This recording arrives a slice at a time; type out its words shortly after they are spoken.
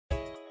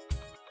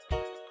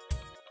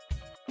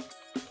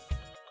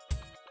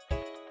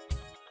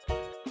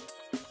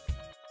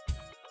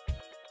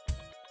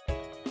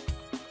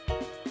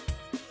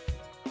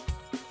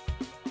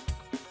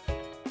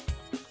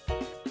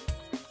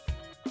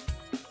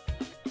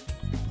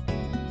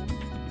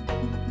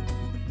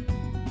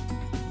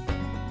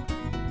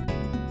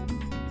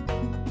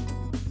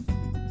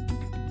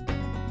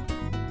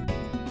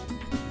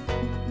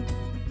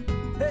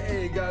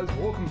guys,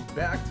 welcome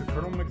back to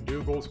Colonel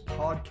McDougal's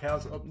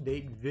podcast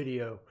update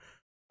video.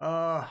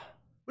 What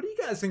do you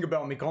guys think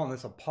about me calling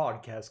this a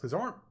podcast? Because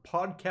aren't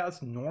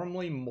podcasts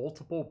normally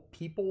multiple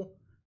people?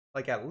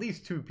 Like at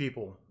least two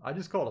people. I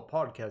just call it a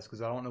podcast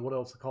because I don't know what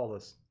else to call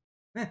this.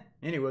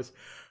 Anyways,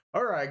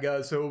 alright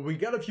guys, so we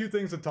got a few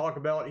things to talk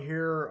about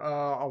here.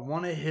 I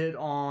want to hit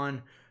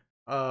on,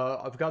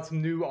 I've got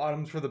some new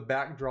items for the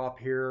backdrop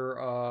here.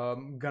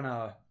 I'm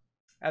gonna,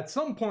 at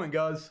some point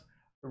guys,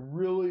 I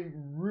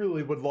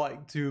really would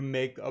like to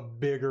make a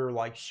bigger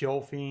like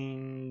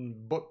shelving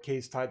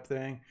bookcase type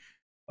thing,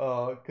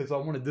 because I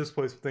want to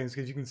display some things.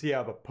 Because you can see I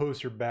have a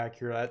poster back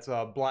here. That's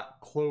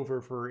Black Clover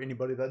for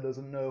anybody that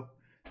doesn't know.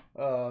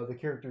 The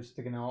character's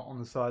sticking out on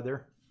the side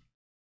there.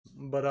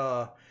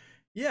 But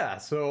yeah,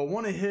 so I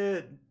want to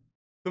hit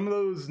some of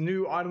those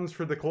new items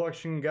for the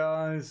collection,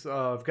 guys.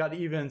 I've got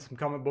even some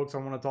comic books I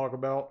want to talk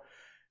about.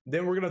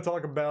 Then we're going to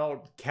talk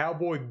about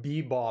Cowboy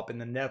Bebop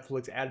and the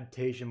Netflix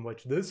adaptation,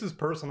 which this is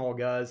personal,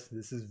 guys.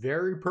 This is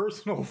very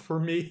personal for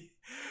me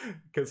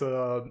because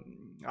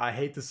I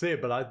hate to say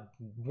it, but I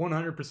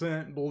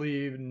 100%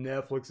 believe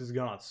Netflix is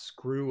going to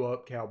screw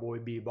up Cowboy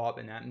Bebop,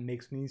 and that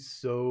makes me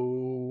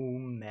so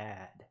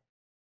mad.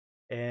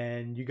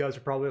 And you guys are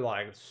probably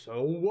like,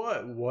 so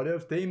what? What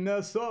if they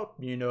mess up,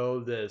 you know,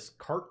 this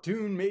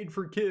cartoon made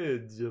for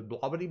kids,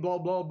 blah, blah, blah,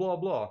 blah, blah,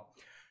 blah.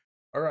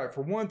 All right,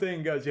 for one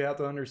thing, guys, you have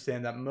to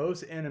understand that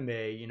most anime,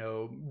 you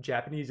know,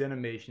 Japanese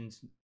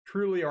animations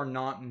truly are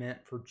not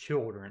meant for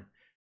children.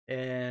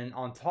 And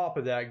on top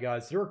of that,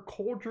 guys, their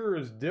culture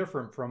is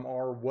different from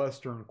our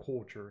Western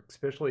culture,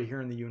 especially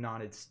here in the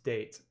United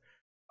States.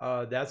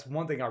 That's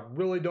one thing I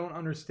really don't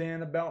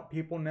understand about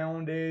people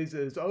nowadays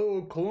is,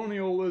 oh,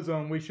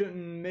 colonialism, we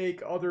shouldn't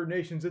make other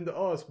nations into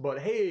us, but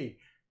hey,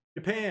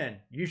 Japan,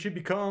 you should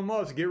become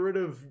us. Get rid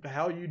of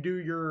how you do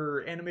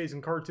your animes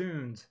and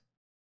cartoons.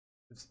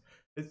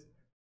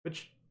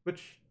 Which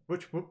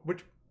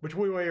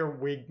way are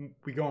we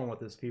going with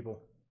this,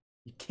 people?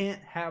 You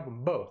can't have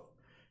them both.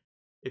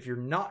 If you're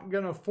not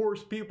gonna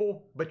force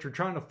people, but you're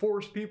trying to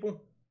force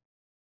people,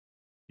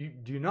 you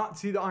do not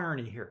see the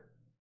irony here.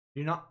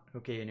 Do not.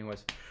 Okay,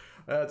 anyways,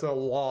 that's a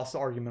lost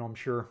argument, I'm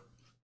sure.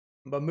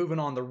 But moving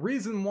on, the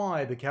reason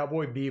why the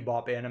Cowboy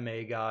Bebop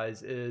anime,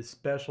 guys, is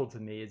special to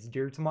me, it's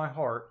dear to my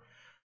heart.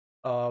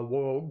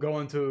 We'll go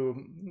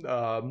into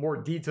more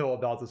detail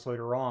about this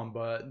later on,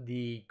 but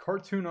the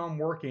cartoon I'm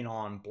working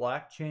on,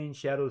 Chain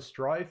Shadow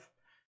Strife,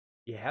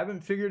 you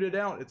haven't figured it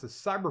out, it's a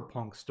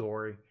cyberpunk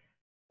story.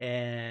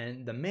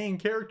 And the main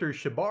character,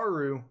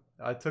 Shibaru,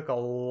 I took a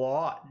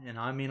lot, and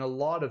I mean a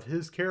lot of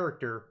his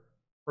character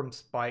from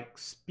Spike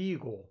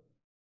Spiegel,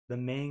 the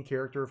main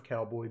character of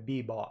Cowboy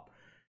Bebop.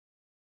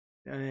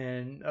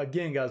 And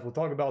again, guys, we'll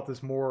talk about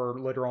this more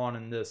later on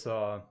in this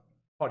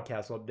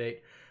podcast update.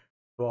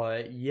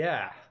 But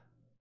yeah,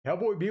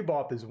 Cowboy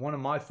Bebop is one of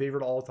my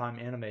favorite all-time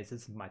animes.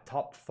 It's my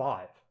top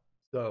 5.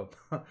 So,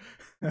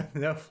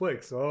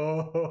 Netflix,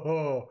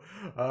 oh,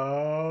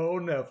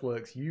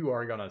 Netflix, you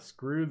are gonna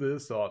screw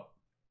this up.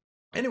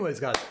 Anyways,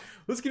 guys,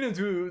 let's get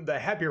into the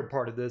happier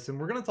part of this, and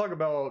we're gonna talk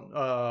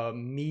about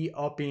me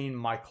upping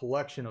my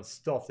collection of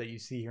stuff that you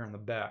see here in the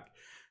back.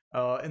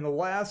 In the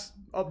last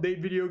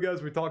update video,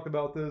 guys, we talked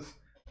about this.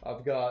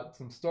 I've got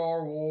some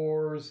Star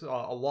Wars, a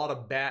lot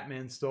of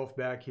Batman stuff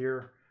back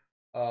here.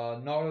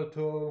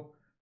 Naruto,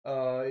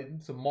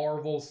 some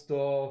Marvel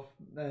stuff,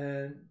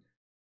 and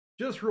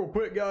just real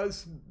quick,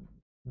 guys,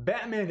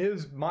 Batman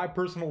is my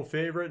personal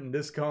favorite, and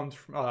this comes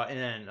from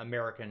in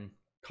American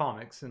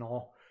comics and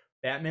all.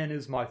 Batman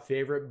is my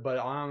favorite, but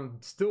I'm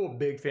still a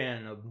big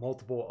fan of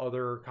multiple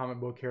other comic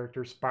book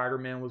characters.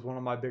 Spider-Man was one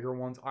of my bigger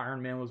ones.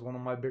 Iron Man was one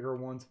of my bigger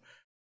ones.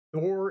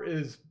 Thor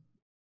is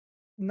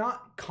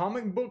not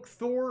comic book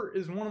Thor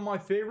is one of my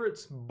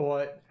favorites,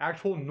 but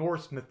actual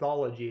Norse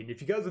mythology. And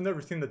if you guys have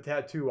never seen the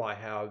tattoo I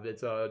have,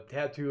 it's a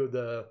tattoo of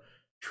the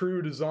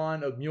true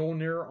design of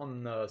Mjolnir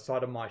on the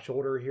side of my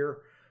shoulder here.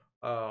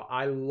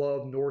 I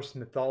love Norse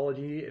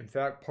mythology. In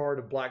fact, part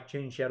of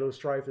Chain Shadow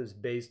Strife is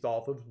based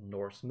off of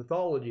Norse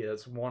mythology.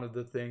 That's one of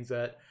the things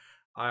that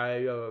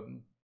I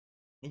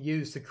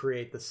used to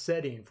create the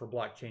setting for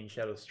Chain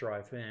Shadow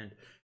Strife, and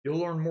you'll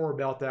learn more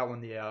about that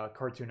when the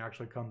cartoon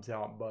actually comes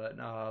out. But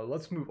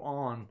let's move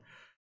on.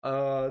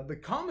 The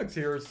comics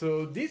here.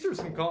 So these are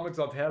some comics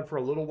I've had for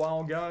a little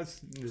while,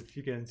 guys. If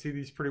you can see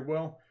these pretty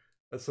well.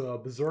 That's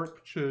Berserk,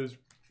 which is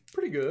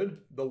pretty good.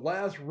 The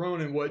Last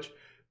Ronin, which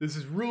this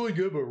is really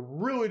good, but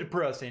really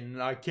depressing.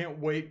 And I can't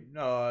wait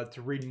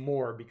to read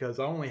more because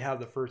I only have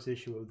the first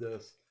issue of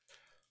this.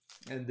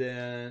 And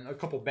then a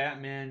couple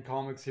Batman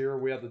comics here.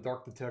 We have the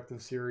Dark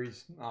Detective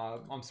series.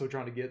 I'm still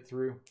trying to get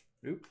through.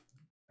 Oop.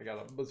 I got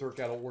a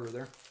Berserk out of order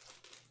there.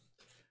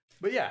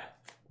 But yeah,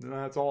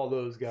 that's all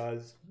those,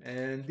 guys.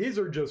 And these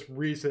are just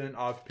recent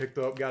I've picked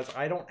up, guys.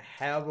 I don't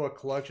have a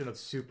collection of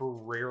super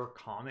rare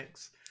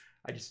comics.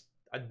 I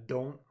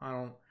don't.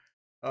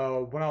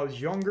 When I was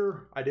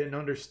younger, I didn't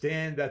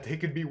understand that they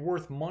could be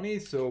worth money.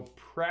 So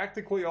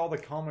practically all the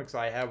comics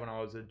I had when I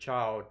was a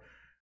child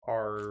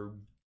are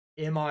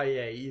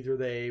MIA. Either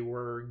they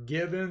were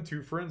given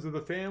to friends of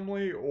the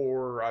family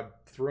or I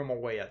threw them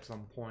away at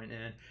some point.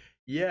 And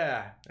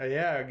yeah,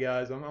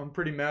 guys, I'm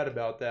pretty mad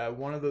about that.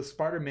 One of the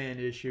Spider-Man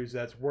issues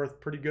that's worth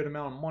pretty good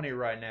amount of money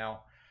right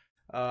now.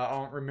 I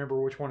don't remember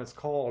which one it's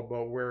called,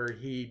 but where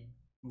he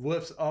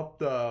lifts up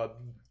the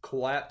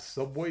collapsed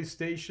subway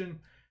station,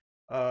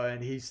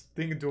 and he's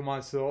thinking to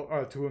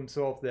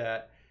himself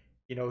that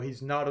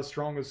he's not as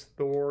strong as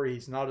Thor,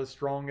 he's not as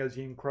strong as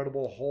the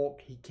Incredible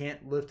Hulk. He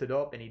can't lift it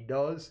up, and he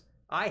does.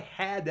 I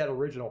had that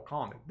original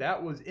comic.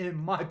 That was in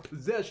my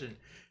possession,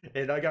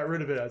 and I got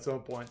rid of it at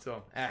some point.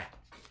 So, it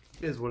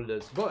is what it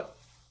is. But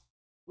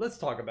let's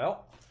talk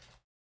about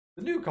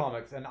the new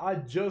comics, and I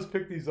just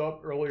picked these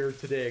up earlier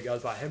today,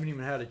 guys. I haven't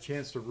even had a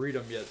chance to read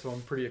them yet, so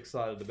I'm pretty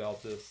excited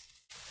about this.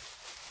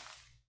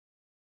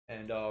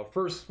 And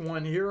first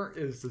one here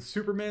is the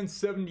Superman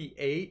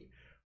 78.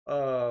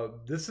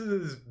 This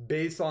is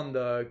based on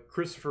the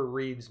Christopher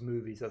Reeves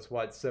movies. That's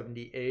why it's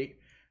 78,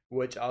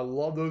 which I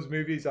love those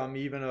movies. I'm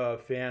even a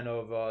fan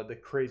of the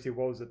crazy,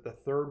 what was it, the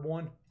third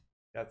one?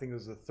 I think it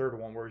was the third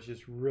one, where it's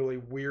just really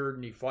weird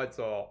and he fights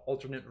a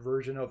alternate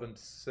version of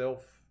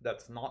himself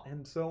that's not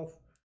himself.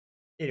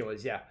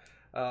 Anyways, yeah,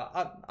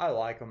 I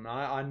like them.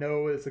 I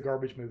know it's a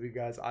garbage movie,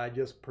 guys. I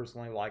just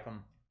personally like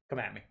them. Come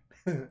at me.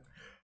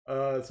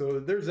 So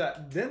there's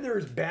that. Then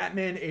there's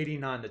Batman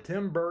 89, the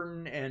Tim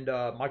Burton and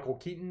Michael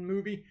Keaton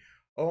movie.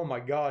 Oh my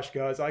gosh,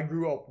 guys, I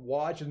grew up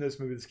watching this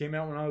movie. This came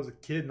out when I was a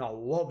kid and I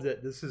loved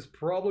it. This is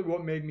probably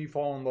what made me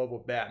fall in love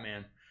with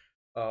Batman.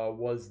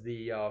 Was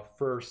the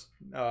first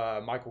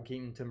Michael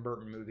Keaton Tim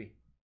Burton movie,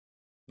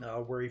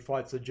 where he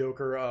fights the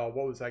Joker.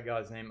 What was that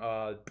guy's name?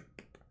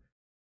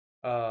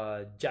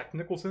 Jack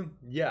Nicholson.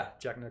 Yeah,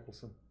 Jack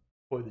Nicholson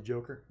played the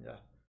Joker. Yeah.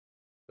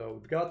 So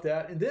we've got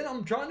that. And then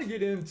I'm trying to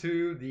get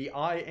into the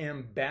I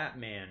Am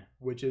Batman,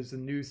 which is a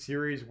new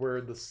series where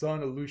the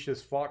son of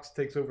Lucius Fox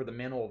takes over the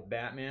mantle of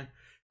Batman.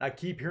 I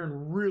keep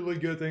hearing really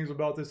good things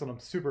about this, and I'm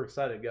super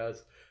excited,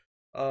 guys.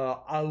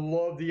 I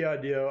love the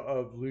idea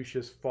of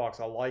Lucius Fox.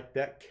 I like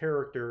that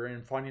character,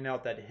 and finding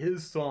out that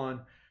his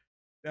son,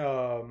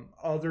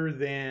 other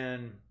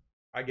than,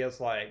 I guess,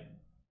 like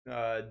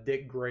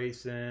Dick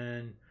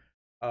Grayson,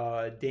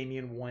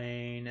 Damian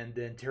Wayne, and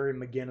then Terry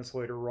McGinnis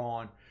later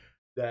on,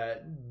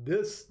 that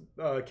this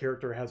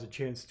character has a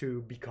chance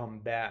to become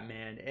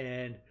Batman.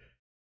 And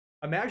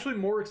I'm actually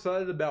more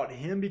excited about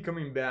him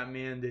becoming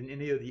Batman than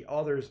any of the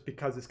others,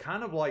 because it's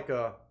kind of like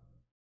a,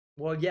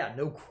 well, yeah,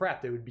 no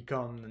crap, they would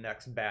become the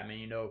next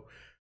Batman.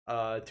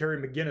 Terry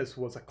McGinnis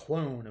was a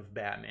clone of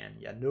Batman.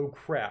 Yeah, no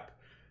crap.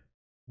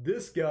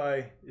 This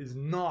guy is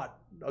not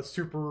a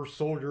super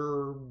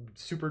soldier,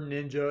 super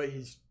ninja.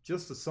 He's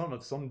just the son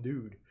of some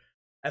dude,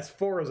 as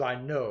far as I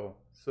know.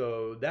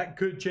 So that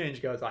could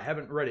change, guys. I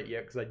haven't read it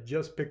yet because I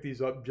just picked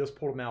these up, just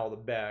pulled them out of the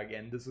bag,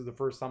 and this is the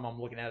first time I'm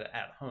looking at it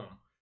at home.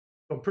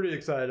 So I'm pretty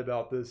excited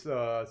about this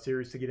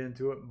series to get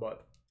into it.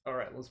 But all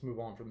right, let's move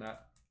on from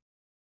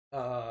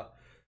that.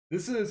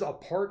 This is a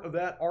part of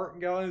that arc,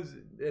 guys.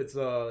 It's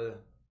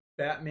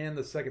Batman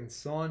the Second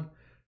Son,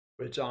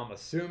 which I'm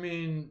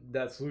assuming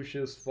that's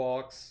Lucius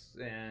Fox,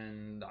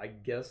 and I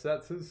guess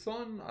that's his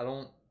son. I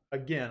don't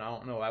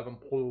know.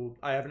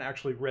 I haven't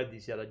actually read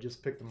these yet. I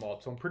just picked them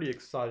up, so I'm pretty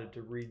excited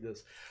to read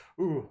this.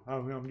 Ooh,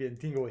 I'm getting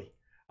tingly.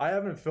 I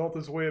haven't felt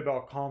this way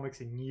about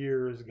comics in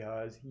years,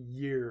 guys.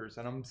 Years.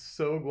 And I'm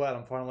so glad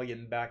I'm finally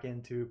getting back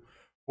into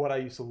what I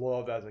used to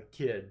love as a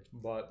kid.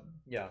 But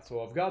yeah,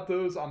 so I've got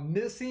those. I'm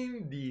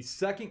missing the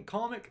second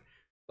comic.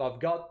 So I've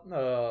got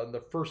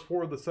the first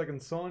four of the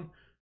Second Son.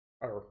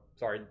 Or,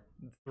 sorry,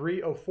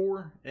 3 of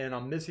 4, and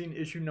I'm missing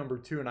issue number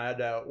 2, and I had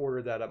to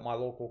order that at my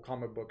local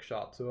comic book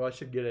shop, so I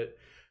should get it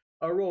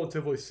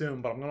relatively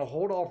soon. But I'm going to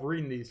hold off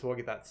reading these till I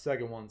get that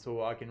second one,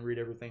 so I can read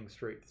everything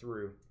straight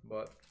through.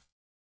 But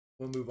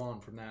we'll move on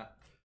from that.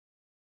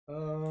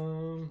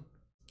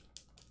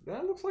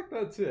 That looks like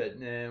that's it,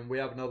 and we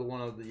have another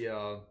one of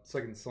the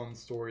Second Son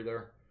story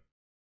there.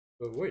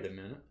 But wait a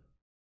minute.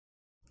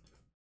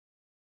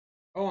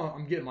 Oh,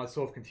 I'm getting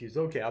myself confused.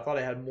 Okay, I thought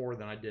I had more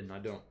than I did, and I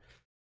don't.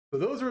 So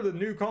those are the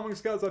new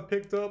comics, guys, I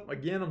picked up.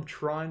 Again, I'm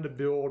trying to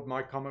build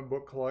my comic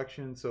book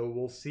collection, so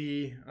we'll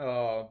see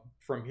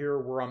from here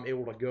where I'm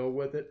able to go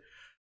with it.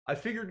 I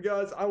figured,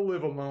 guys, I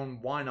live alone.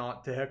 Why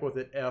not? To heck with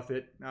it. F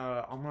it.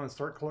 I'm going to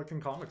start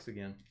collecting comics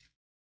again.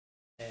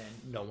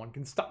 And no one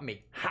can stop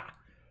me.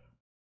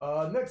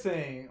 Ha! Next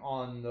thing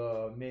on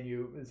the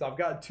menu is I've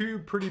got two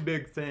pretty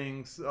big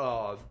things,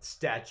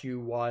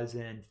 statue-wise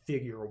and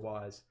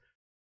figure-wise.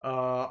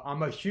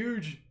 I'm a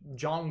huge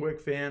John Wick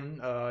fan.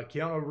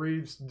 Keanu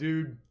Reeves,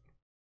 dude,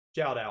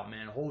 shout out,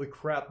 man. Holy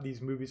crap,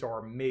 these movies are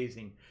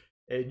amazing.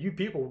 And you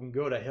people can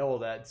go to hell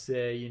that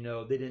say,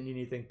 they didn't need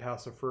anything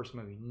past the first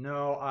movie.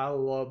 No, I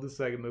love the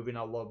second movie and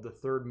I love the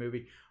third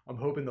movie. I'm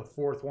hoping the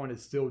fourth one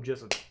is still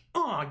just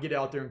get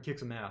out there and kick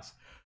some ass.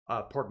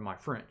 Pardon my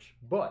French.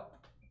 But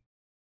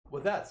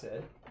with that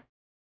said,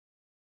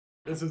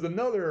 this is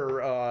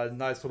another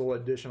nice little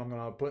addition I'm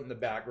going to put in the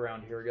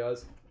background here,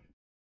 guys.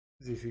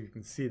 See if you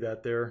can see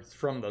that there. It's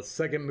from the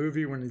second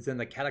movie when he's in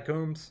the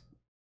catacombs.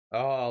 Oh,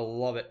 I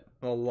love it.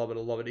 I love it. I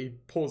love it. He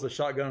pulls a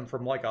shotgun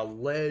from like a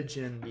ledge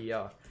in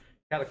the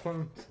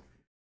catacombs.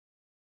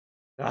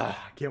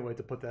 Ah, I can't wait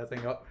to put that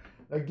thing up.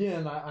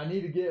 Again, I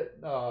need to get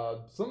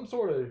some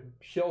sort of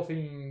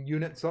shelving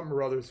unit, something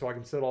or other, so I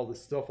can set all this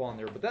stuff on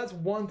there. But that's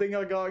one thing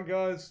I got,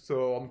 guys.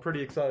 So I'm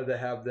pretty excited to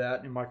have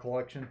that in my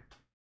collection.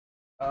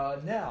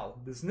 Now,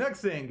 this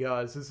next thing,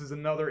 guys, this is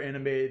another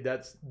anime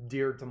that's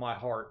dear to my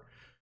heart.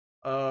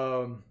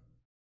 Trying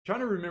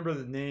to remember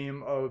the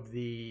name of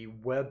the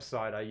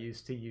website I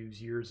used to use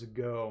years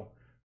ago.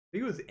 I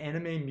think it was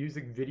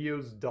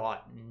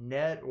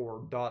animemusicvideos.net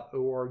or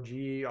 .org.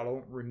 I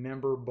don't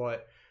remember,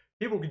 but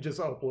people could just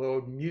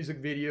upload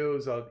music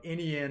videos of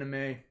any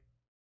anime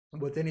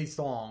with any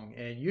song,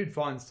 and you'd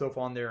find stuff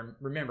on there. And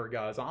remember,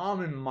 guys,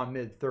 I'm in my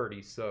mid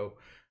 30s, so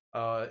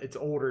it's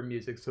older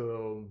music.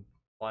 So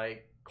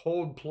like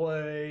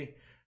Coldplay,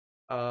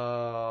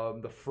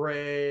 the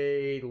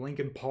Fray,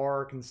 Linkin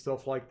Park, and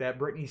stuff like that.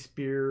 Britney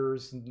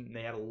Spears, and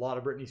they had a lot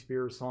of Britney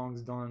Spears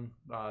songs done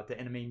to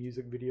anime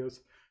music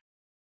videos.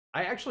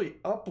 I actually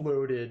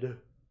uploaded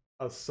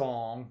a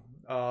song,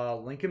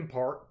 Linkin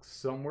Park,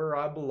 Somewhere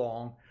I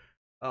Belong,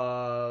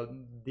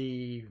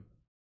 the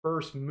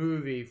first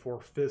movie for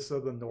Fists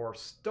of the North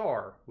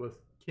Star with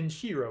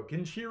Kenshiro.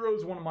 Kenshiro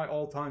is one of my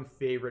all-time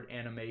favorite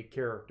anime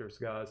characters,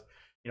 guys.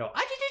 You know,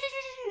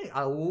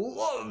 I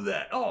love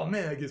that. Oh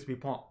man, that gets me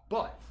pumped.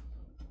 But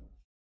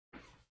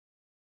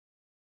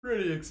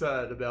pretty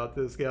excited about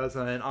this, guys,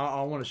 and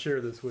I want to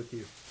share this with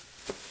you.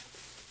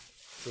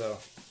 So,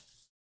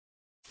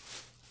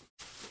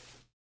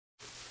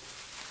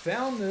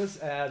 found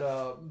this at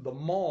the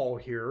mall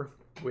here.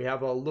 We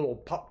have a little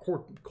pop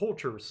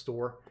culture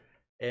store,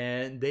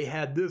 and they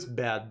had this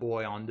bad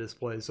boy on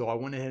display, so I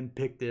went ahead and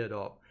picked it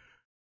up.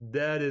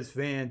 That is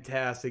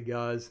fantastic,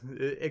 guys.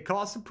 It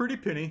costs a pretty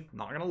penny,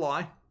 not gonna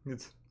lie.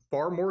 It's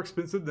far more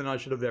expensive than I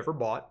should have ever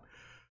bought.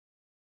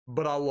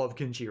 But I love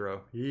Kenshiro.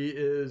 He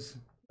is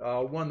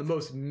one of the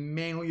most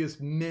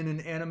manliest men in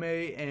anime,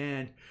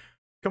 and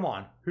come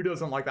on, who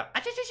doesn't like that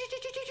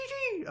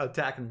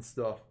attacking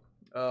stuff?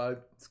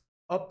 It's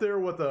up there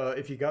with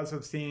if you guys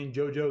have seen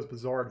JoJo's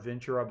Bizarre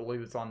Adventure, I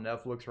believe it's on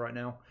Netflix right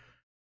now.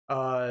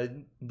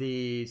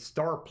 The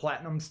Star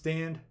Platinum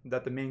stand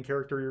that the main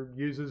character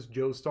uses,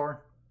 Joestar.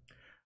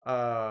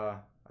 I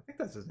think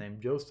that's his name,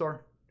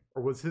 Joestar,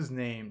 or was his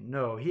name?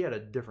 No, he had a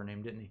different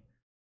name, didn't he?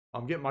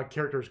 I'm getting my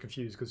characters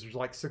confused because there's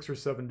like 6 or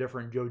 7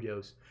 different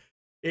JoJos.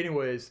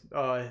 Anyways,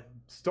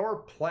 Star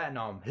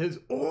Platinum, his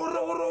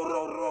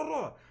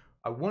I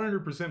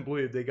 100%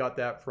 believe they got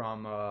that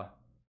from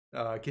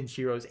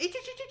Kenshiro's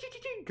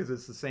because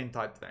it's the same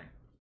type thing.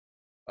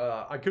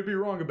 I could be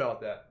wrong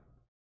about that,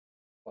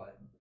 but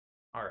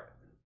all right.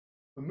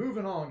 So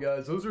moving on,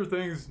 guys, those are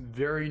things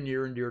very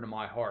near and dear to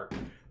my heart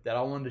that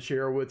I wanted to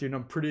share with you, and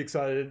I'm pretty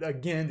excited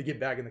again to get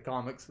back in the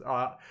comics.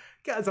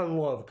 Guys, I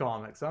love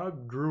comics. I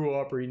grew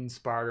up reading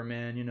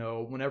Spider-Man. You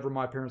know, whenever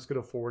my parents could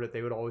afford it,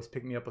 they would always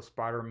pick me up a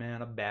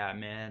Spider-Man, a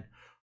Batman,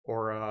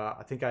 or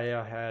I think I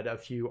had a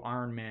few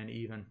Iron Man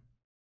even.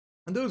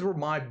 And those were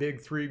my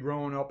big 3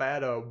 growing up. I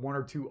had 1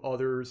 or 2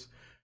 others,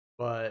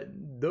 but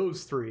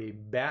those 3,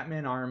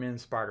 Batman, Iron Man,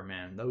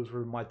 Spider-Man, those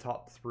were my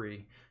top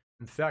 3.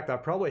 In fact, I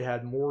probably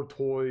had more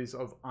toys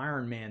of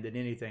Iron Man than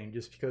anything,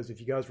 just because if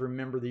you guys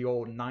remember the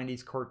old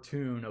 90s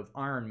cartoon of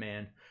Iron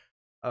Man,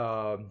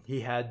 he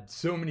had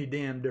so many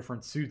damn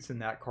different suits in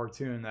that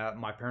cartoon that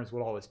my parents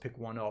would always pick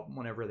one up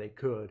whenever they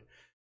could.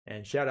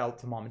 And shout out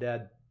to mom and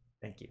dad.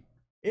 Thank you.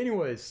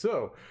 Anyways,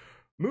 so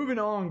moving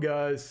on,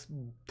 guys,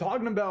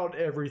 talking about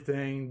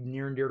everything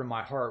near and dear to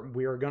my heart,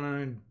 we are going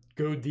to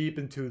go deep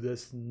into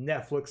this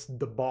Netflix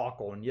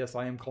debacle. And yes,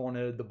 I am calling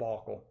it a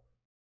debacle,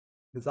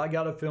 because I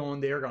got a feeling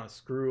they're going to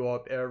screw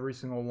up every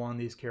single one of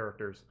these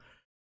characters.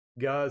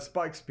 Guys,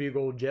 Spike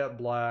Spiegel, Jet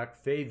Black,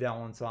 Faye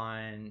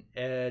Valentine,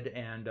 Ed,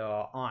 and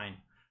Ein.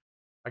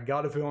 I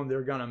got a feeling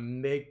they're going to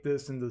make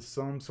this into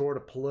some sort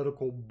of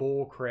political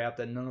bullcrap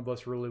that none of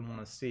us really want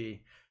to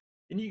see.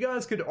 And you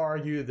guys could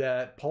argue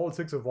that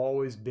politics have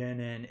always been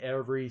in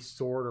every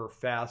sort or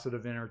facet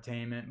of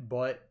entertainment,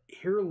 but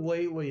here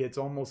lately it's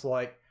almost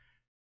like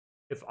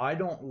if I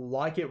don't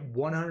like it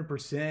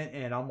 100%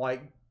 and I'm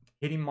like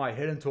hitting my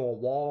head into a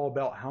wall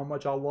about how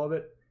much I love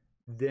it,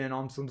 then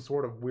I'm some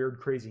sort of weird,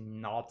 crazy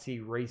Nazi,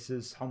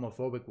 racist,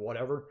 homophobic,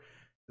 whatever.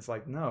 It's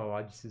like, no,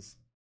 I just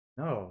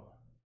no.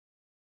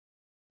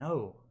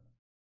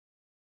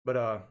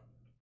 But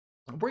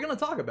we're gonna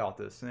talk about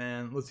this,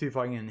 and let's see if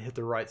I can hit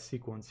the right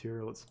sequence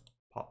here. Let's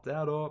pop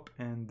that up,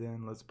 and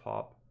then let's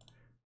pop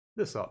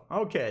this up.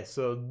 Okay,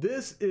 so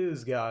this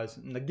is, guys,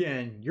 and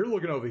again, you're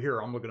looking over here,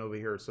 I'm looking over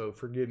here, so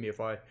forgive me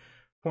if I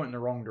point in the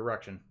wrong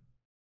direction.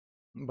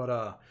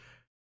 But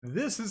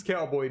this is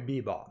Cowboy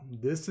Bebop.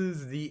 This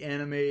is the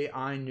anime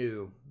I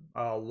knew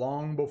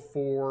long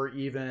before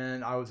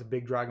even I was a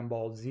big Dragon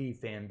Ball Z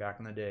fan back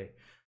in the day.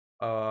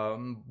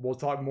 We'll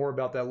talk more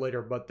about that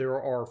later, but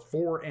there are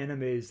 4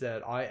 animes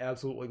that I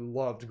absolutely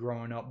loved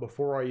growing up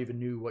before I even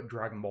knew what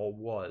Dragon Ball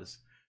was.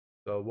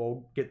 So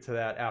we'll get to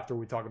that after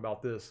we talk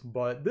about this.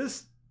 But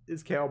this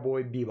is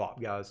Cowboy Bebop,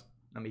 guys.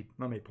 let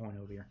me point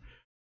over here.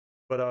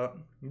 But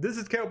this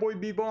is Cowboy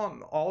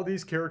Bebop. All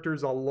these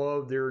characters I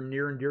love. They're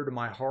near and dear to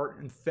my heart.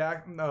 In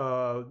fact,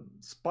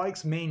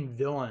 Spike's main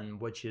villain,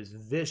 which is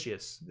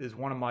Vicious, is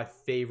one of my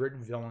favorite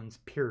villains,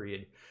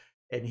 period.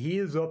 And he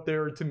is up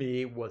there to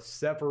me with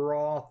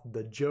Sephiroth,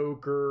 the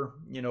Joker,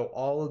 you know,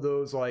 all of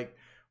those. Like,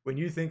 when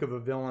you think of a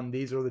villain,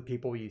 these are the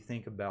people you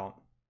think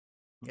about.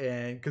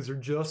 And because they're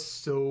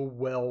just so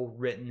well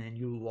written and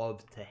you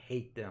love to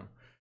hate them.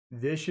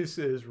 Vicious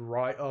is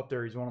right up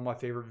there. He's one of my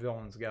favorite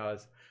villains,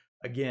 guys.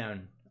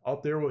 Again,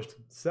 up there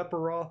with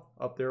Sephiroth,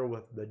 up there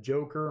with the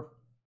Joker.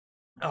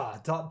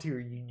 Top tier.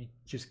 You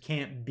just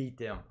can't beat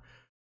them.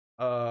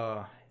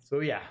 So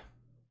yeah.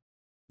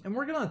 And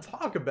we're going to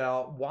talk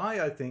about why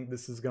I think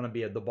this is going to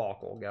be a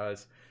debacle,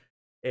 guys.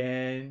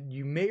 And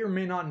you may or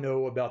may not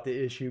know about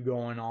the issue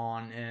going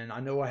on. And I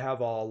know I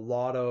have a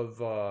lot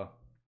of,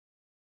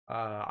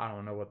 I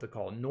don't know what to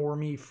call it,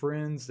 normie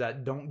friends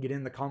that don't get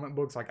into comic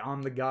books. Like,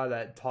 I'm the guy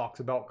that talks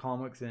about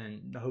comics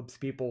and hopes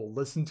people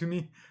listen to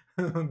me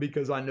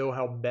because I know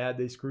how bad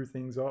they screw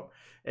things up.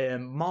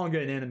 And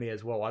manga and anime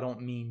as well. I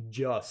don't mean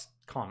just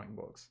comic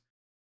books.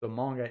 So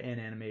manga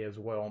and anime as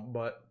well.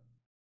 But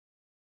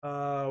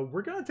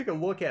we're going to take a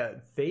look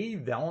at Faye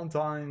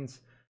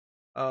Valentine's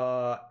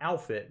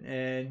outfit.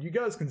 And you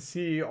guys can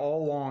see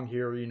all along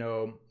here, you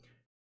know,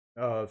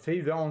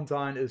 Faye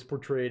Valentine is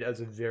portrayed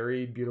as a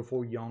very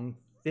beautiful, young,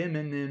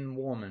 feminine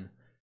woman.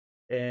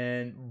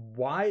 And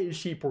why is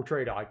she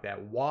portrayed like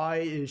that? Why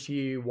is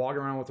she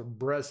walking around with her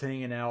breasts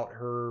hanging out,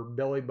 her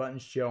belly button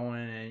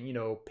showing, and, you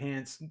know,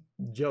 pants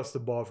just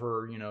above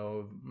her, you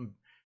know,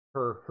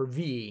 her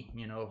V,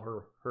 you know,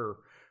 her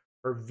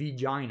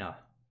vagina.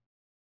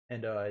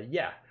 And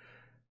yeah.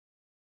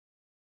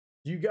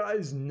 Do you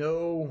guys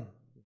know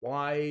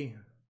why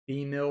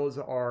females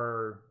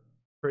are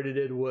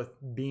credited with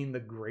being the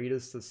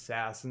greatest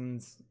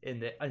assassins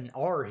in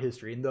our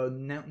history, in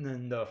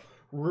the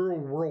real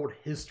world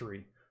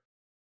history?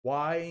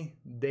 Why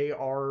they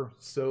are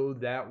so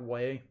that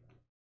way?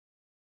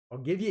 I'll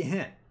give you a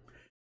hint.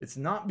 It's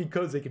not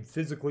because they can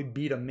physically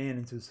beat a man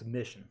into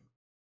submission.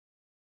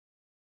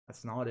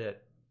 That's not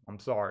it. I'm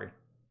sorry.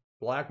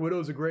 Black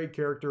Widow's a great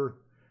character,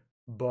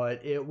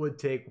 but it would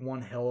take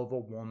one hell of a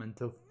woman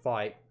to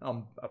fight a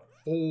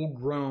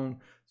full-grown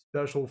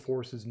special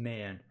forces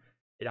man.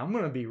 And I'm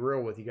going to be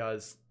real with you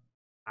guys.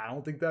 I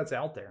don't think that's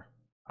out there.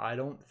 I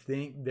don't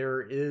think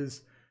there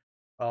is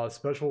a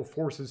special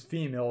forces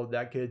female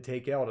that could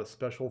take out a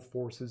special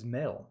forces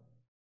male.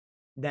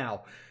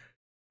 Now,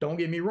 don't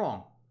get me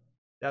wrong.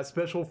 That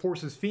special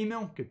forces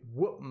female could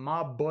whoop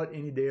my butt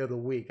any day of the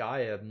week. I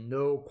have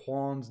no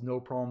qualms, no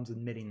problems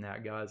admitting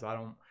that, guys.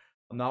 I'm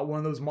not one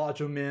of those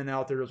macho men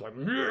out there that's like,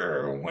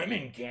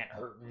 women can't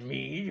hurt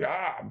me.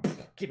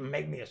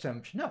 Make me a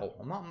sandwich. No,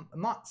 I'm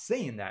not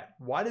saying that.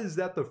 Why is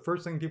that the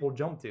first thing people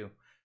jump to?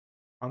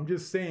 I'm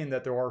just saying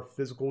that there are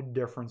physical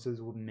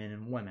differences with men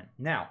and women.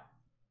 Now,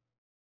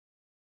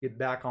 get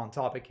back on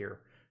topic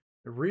here.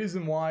 The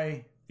reason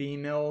why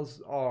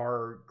females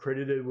are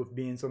credited with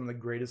being some of the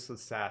greatest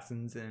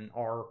assassins in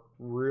our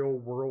real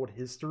world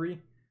history,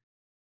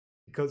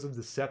 because of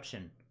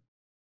deception.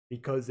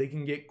 Because they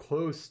can get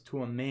close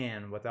to a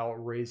man without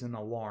raising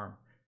alarm.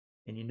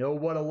 And you know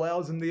what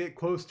allows them to get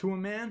close to a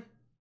man?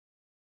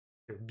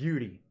 Their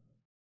beauty.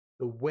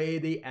 The way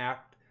they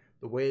act,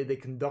 the way they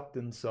conduct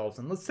themselves.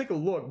 And let's take a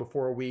look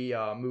before we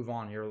move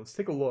on here. Let's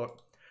take a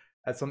look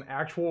at some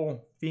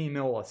actual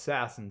female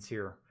assassins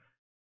here.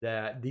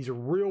 That these are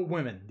real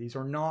women. These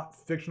are not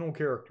fictional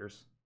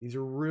characters. These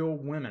are real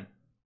women.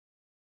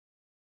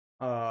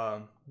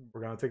 We're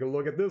going to take a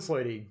look at this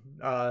lady.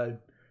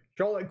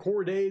 Charlotte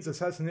Corday's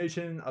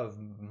assassination of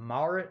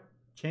Marat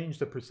changed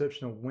the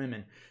perception of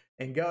women.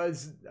 And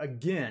guys,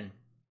 again,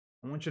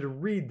 I want you to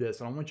read this,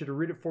 and I want you to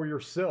read it for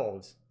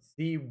yourselves.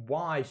 See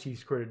why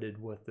she's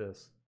credited with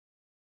this.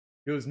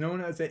 She was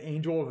known as the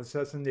angel of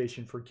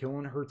assassination for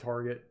killing her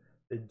target,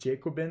 the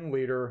Jacobin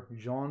leader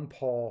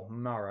Jean-Paul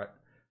Marat,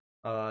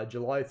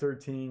 July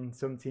 13,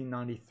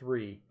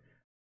 1793.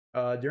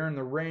 During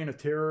the reign of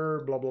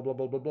terror, blah, blah, blah,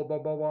 blah, blah, blah, blah,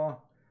 blah, blah.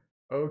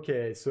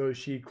 Okay, so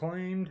she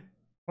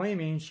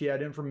claiming she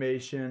had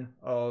information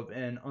of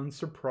an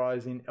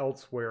unsurprising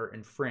elsewhere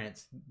in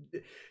France.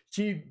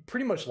 She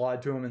pretty much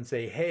lied to him and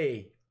say,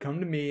 hey, come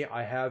to me,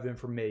 I have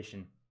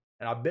information.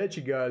 And I bet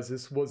you guys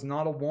this was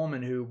not a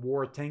woman who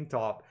wore a tank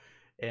top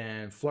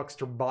and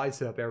flexed her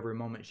bicep every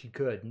moment she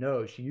could.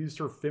 No, she used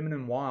her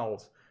feminine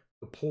wiles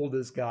to pull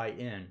this guy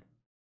in.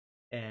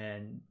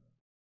 And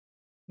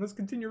let's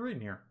continue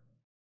reading here.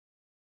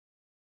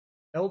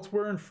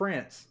 Elsewhere in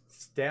France,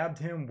 stabbed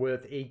him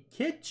with a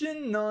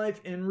kitchen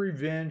knife in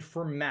revenge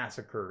for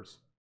massacres.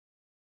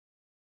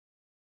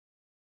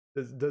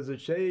 Does it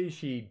say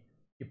she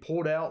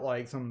pulled out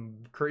like some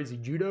crazy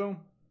judo?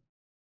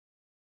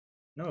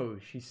 No,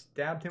 she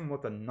stabbed him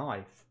with a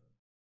knife.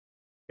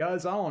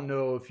 Guys, I don't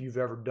know if you've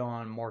ever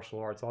done martial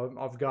arts.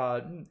 I've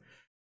got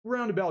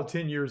around about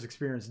 10 years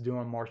experience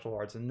doing martial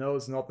arts, and no,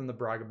 it's nothing to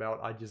brag about.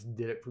 I just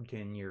did it for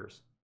 10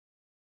 years.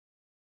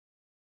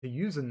 To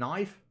use a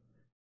knife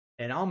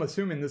And I'm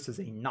assuming this is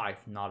a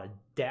knife, not a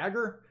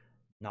dagger,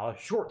 not a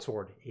short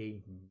sword,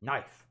 a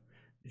knife.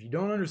 If you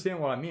don't understand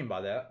what I mean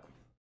by that,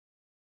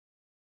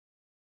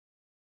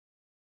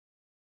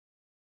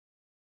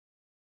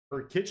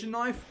 her kitchen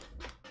knife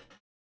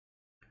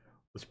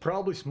was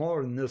probably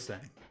smaller than this thing.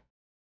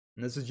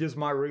 And this is just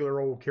my regular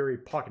old carry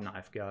pocket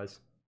knife, guys.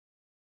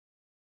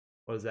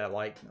 What is that,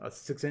 like a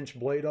 6-inch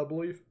blade, I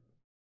believe?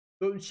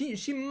 So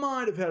she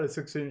might have had a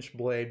 6-inch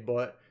blade,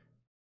 but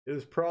it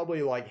was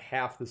probably like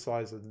half the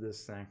size of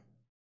this thing.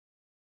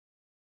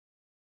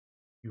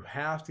 You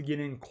have to get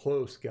in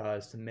close,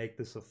 guys, to make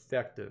this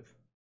effective.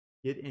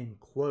 Get in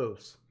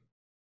close.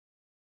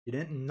 You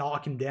didn't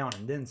knock him down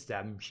and then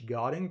stab him. She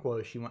got in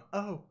close. She went,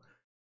 oh,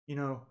 you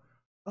know,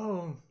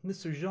 oh,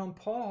 Mr.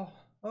 Jean-Paul.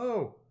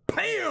 Oh,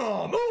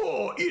 bam!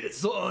 Oh, eat it,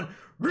 son.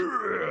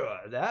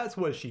 That's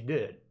what she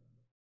did.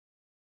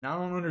 Now,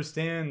 I don't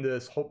understand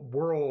this whole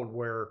world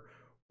where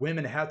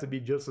women have to be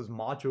just as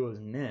macho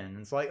as men.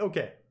 It's like,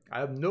 okay, I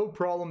have no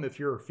problem if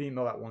you're a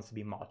female that wants to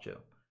be macho.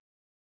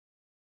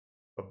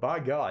 But by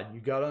God,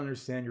 you got to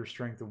understand your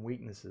strengths and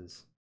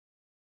weaknesses.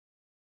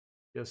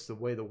 Just the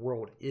way the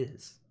world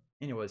is.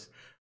 Anyways,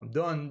 I'm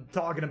done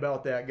talking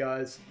about that,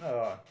 guys.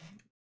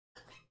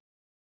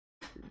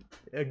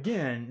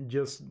 Again,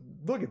 just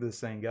look at this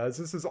thing, guys.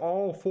 This is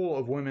all full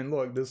of women.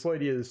 Look, this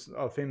lady is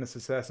a famous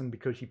assassin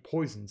because she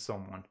poisoned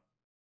someone.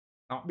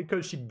 Not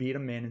because she beat a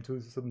man into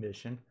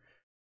submission.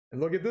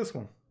 And look at this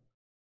one.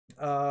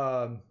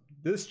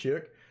 This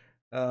chick,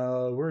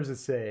 where does it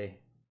say?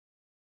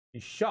 He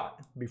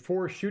shot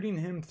before shooting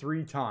him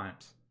 3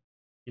 times.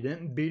 He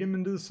didn't beat him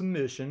into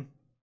submission.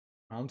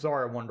 I'm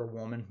sorry, Wonder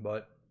Woman,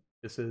 but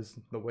this is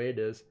the way it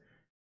is.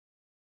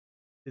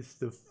 It's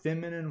the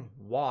feminine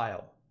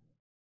wild.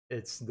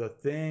 It's the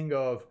thing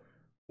of,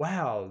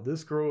 wow,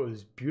 this girl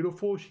is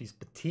beautiful. She's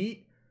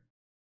petite.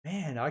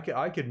 Man, I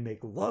could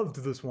make love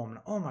to this woman.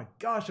 Oh my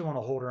gosh, I want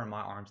to hold her in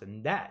my arms.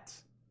 And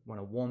that's when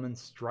a woman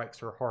strikes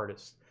her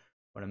hardest.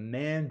 When a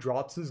man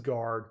drops his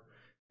guard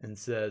and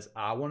says,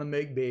 I want to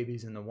make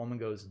babies, and the woman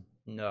goes,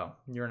 no,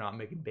 you're not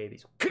making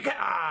babies. Kills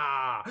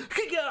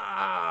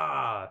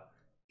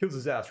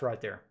his ass right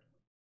there.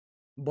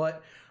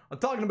 But I'm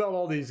talking about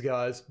all these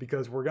guys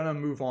because we're going to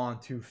move on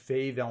to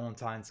Faye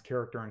Valentine's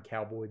character in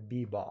Cowboy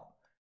Bebop.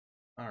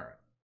 Alright,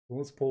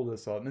 let's pull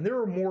this up. And there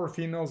are more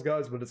females,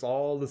 guys, but it's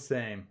all the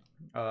same.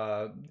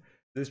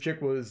 This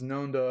chick was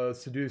known to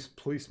seduce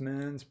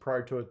policemen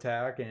prior to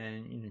attack,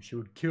 and she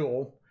would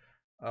kill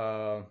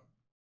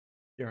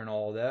during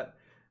all that.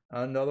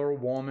 Another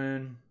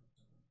woman,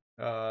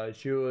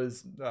 she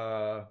was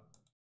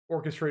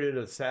orchestrated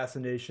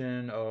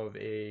assassination of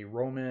a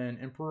Roman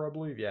emperor, I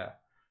believe. Yeah.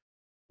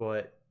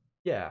 But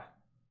yeah.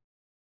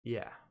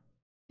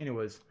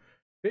 Anyways,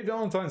 Faye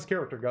Valentine's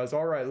character, guys.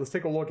 All right, let's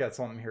take a look at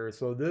something here.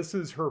 So this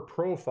is her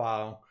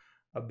profile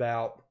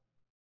about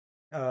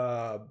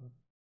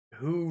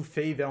who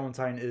Faye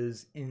Valentine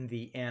is in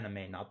the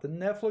anime, not the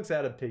Netflix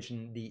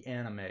adaptation, the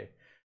anime.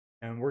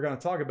 And we're going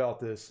to talk about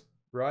this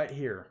right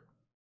here.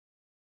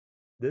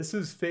 This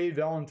is Faye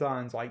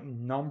Valentine's like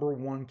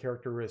 #1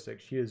 characteristic.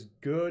 She is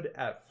good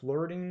at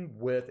flirting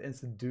with and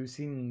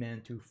seducing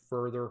men to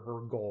further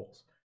her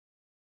goals.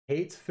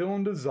 Hates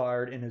feeling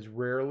desired and is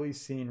rarely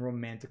seen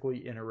romantically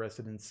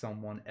interested in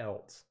someone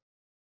else.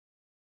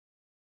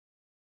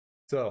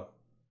 So,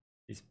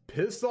 she's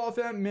pissed off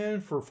at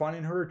men for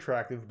finding her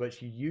attractive, but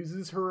she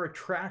uses her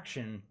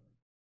attraction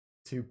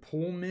to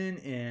pull men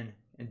in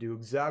and do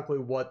exactly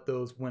what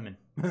those women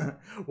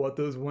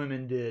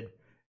did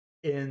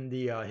in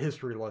the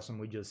history lesson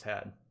we just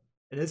had.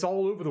 And it's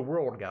all over the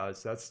world,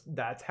 guys.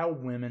 That's how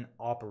women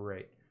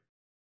operate.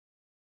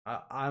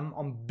 I'm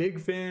a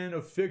big fan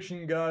of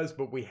fiction, guys,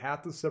 but we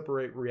have to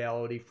separate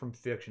reality from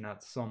fiction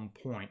at some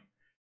point.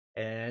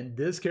 And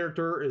this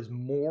character is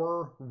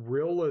more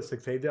realistic.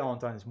 Faye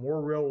Valentine is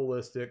more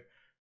realistic.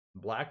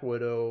 Black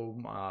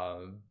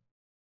Widow,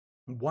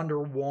 Wonder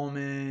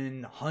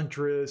Woman,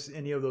 Huntress,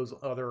 any of those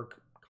other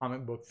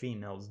comic book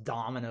females,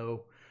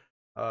 Domino,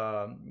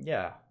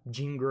 yeah,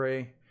 Jean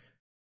Grey.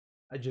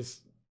 It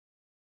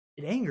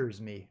angers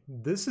me.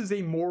 This is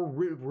a more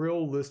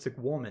realistic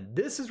woman.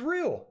 This is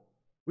real.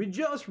 We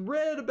just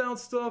read about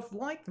stuff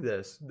like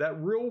this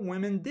that real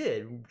women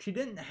did. She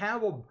didn't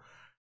have a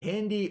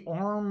handy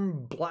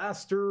arm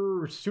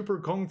blaster, super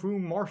kung fu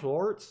martial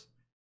arts.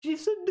 She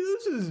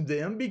seduces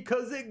them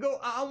because they go,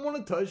 I want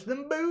to touch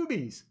them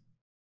boobies.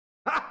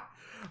 Ha!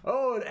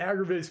 Oh, it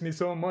aggravates me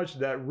so much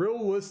that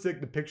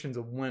realistic depictions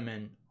of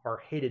women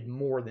are hated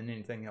more than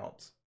anything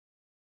else.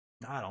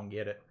 I don't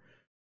get it.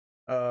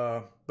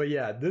 But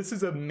yeah, this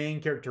is a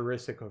main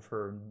characteristic of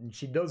her.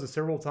 She does it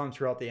several times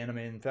throughout the anime.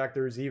 In fact,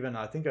 there's even,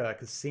 I think, a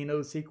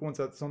casino sequence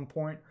at some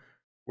point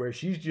where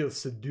she's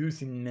just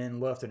seducing men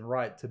left and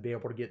right to be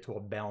able to get to a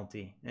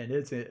bounty. And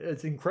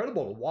it's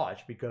incredible to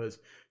watch because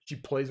she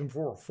plays them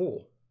for a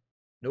fool.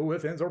 No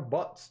ifs, ands, or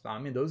buts. I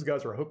mean, those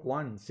guys are hook,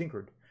 line, and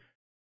sinkered.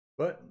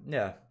 But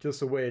yeah,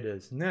 just the way it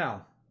is.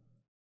 Now,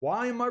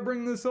 why am I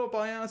bringing this up,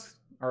 I ask?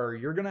 Or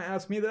you're going to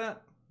ask me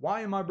that?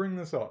 Why am I bringing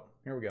this up?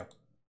 Here we go.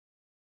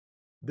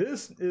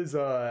 This is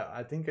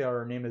I think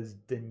her name is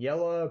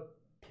Daniela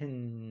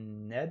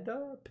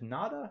Pineda.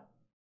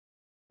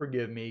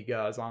 Forgive me,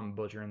 guys. I'm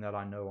butchering that.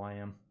 I know I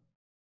am.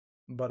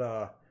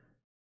 But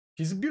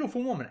she's a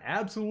beautiful woman.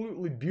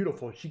 Absolutely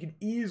beautiful. She can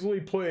easily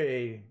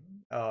play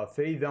a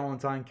Faye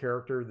Valentine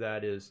character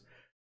that is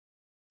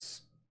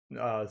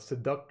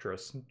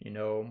seductress, you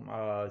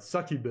know,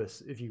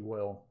 succubus, if you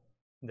will.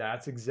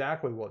 That's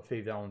exactly what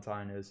Faye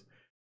Valentine is.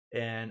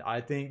 And I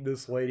think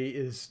this lady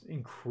is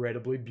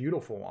incredibly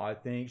beautiful. I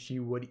think she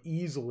would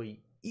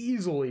easily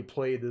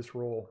play this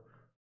role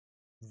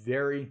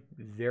very,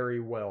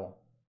 very well.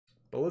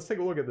 But let's take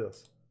a look at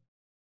this.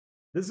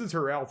 This is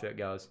her outfit,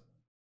 guys.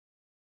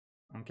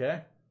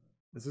 Okay?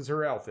 This is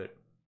her outfit.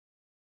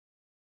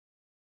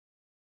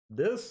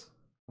 This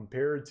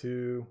compared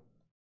to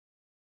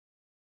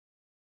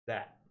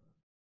that.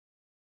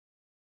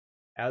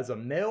 As a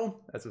male,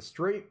 as a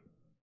straight,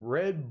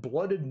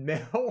 red-blooded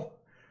male,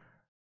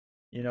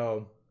 you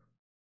know,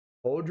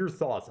 hold your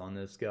thoughts on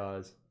this,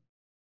 guys,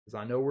 because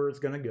I know where it's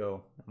going to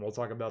go, and we'll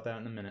talk about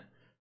that in a minute.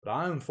 But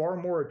I am far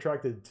more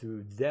attracted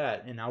to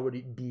that, and I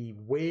would be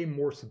way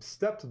more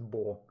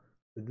susceptible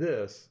to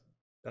this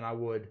than I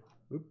would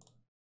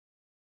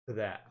to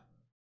that.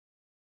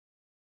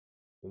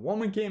 A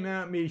woman came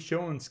at me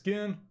showing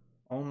skin.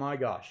 Oh my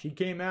gosh, she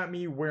came at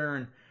me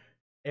wearing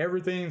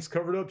everything's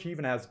covered up. She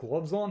even has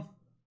gloves on.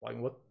 Like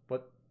what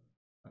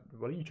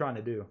are you trying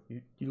to do?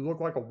 You look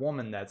like a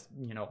woman that's,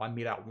 you know, I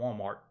meet at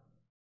Walmart.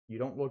 You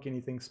don't look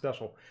anything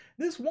special.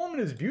 This woman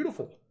is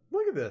beautiful.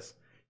 Look at this.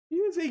 She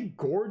is a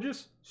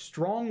gorgeous,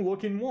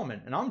 strong-looking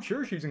woman, and I'm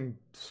sure she's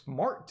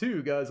smart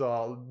too, guys.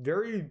 A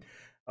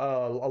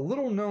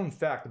little-known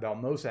fact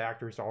about most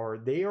actors are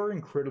they are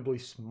incredibly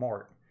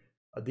smart.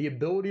 The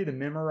ability to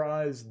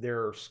memorize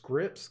their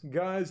scripts,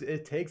 guys,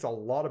 it takes a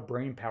lot of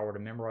brain power to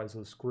memorize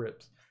those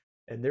scripts.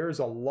 And there's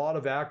a lot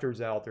of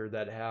actors out there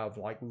that have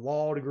like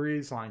law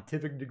degrees,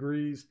 scientific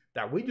degrees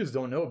that we just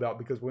don't know about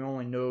because we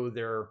only know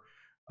their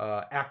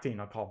acting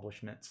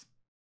accomplishments.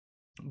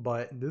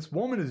 But this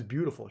woman is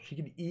beautiful. She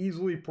can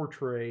easily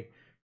portray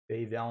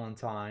Faye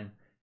Valentine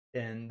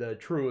in the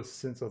truest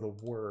sense of the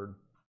word.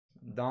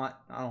 I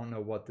don't know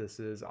what this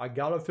is. I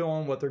got a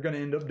feeling what they're going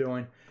to end up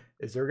doing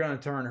is they're going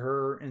to turn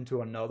her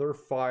into another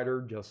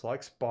fighter just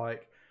like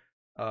Spike.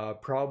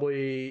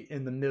 Probably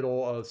in the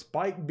middle of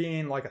Spike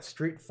being like a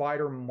street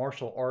fighter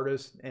martial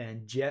artist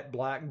and Jet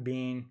Black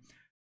being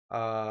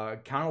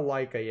kind of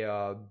like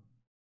a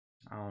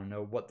I don't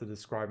know what to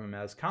describe him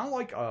as, kind of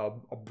like a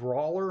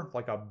brawler,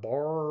 like a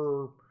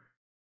bar,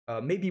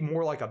 maybe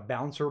more like a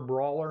bouncer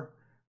brawler,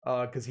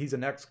 because he's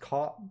an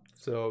ex-cop,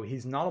 so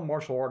he's not a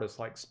martial artist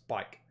like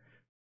Spike.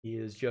 He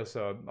is just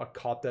a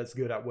cop that's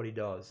good at what he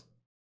does,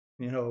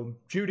 you know,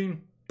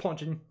 shooting,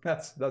 punching.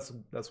 That's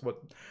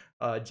what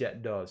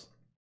Jet does.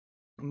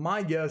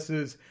 My guess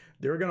is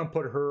they're going to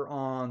put her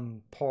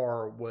on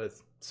par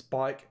with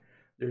Spike.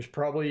 There's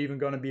probably even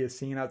going to be a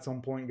scene at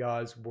some point,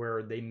 guys,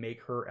 where they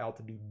make her out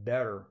to be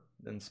better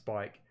than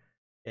Spike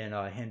in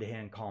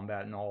hand-to-hand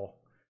combat and all.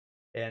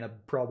 And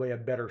probably a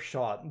better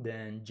shot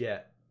than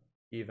Jet,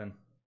 even.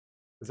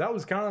 Because that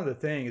was kind of the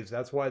thing, is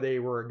that's why they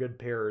were a good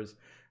pair. Is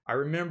I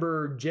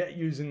remember Jet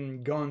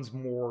using guns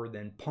more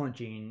than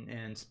punching,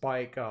 and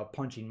Spike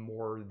punching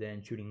more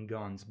than shooting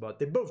guns. But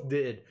they both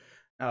did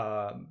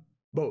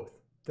both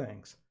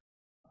things.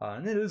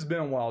 And it has been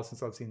a while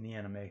since I've seen the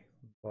anime.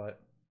 But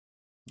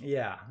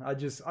yeah,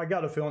 I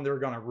got a feeling they're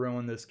going to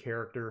ruin this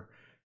character.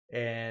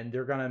 And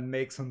they're going to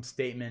make some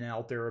statement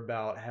out there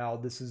about how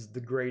this is the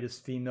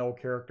greatest female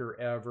character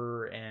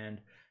ever.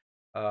 And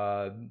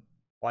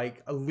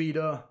like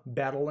Alita,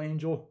 Battle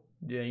Angel.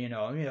 Yeah, you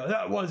know,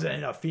 that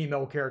wasn't a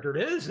female character.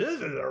 This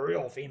is a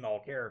real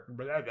female character.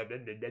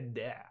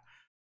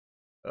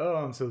 Oh,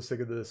 I'm so sick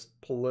of this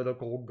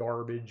political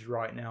garbage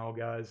right now,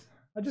 guys.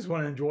 I just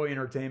want to enjoy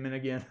entertainment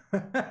again.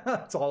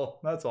 That's all.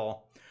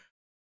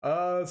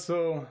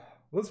 So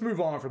let's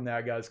move on from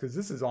that, guys, because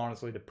this is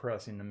honestly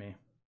depressing to me.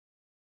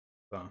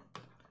 So,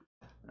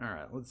 all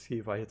right, let's see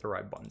if I hit the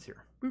right buttons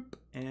here. Boop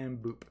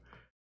and boop.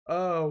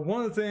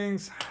 One of the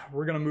things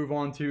we're going to move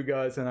on to,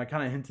 guys, and I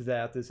kind of hinted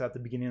at this at the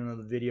beginning of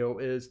the video,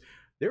 is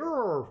there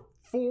are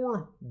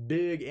 4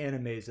 big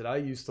animes that I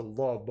used to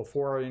love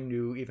before I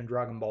knew even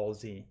Dragon Ball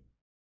Z.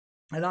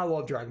 And I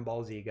love Dragon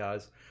Ball Z,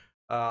 guys.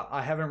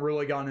 I haven't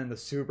really gotten into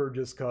Super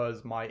just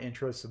because my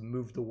interests have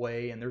moved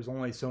away, and there's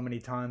only so many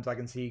times I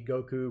can see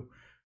Goku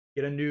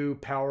get a new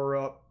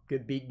power-up,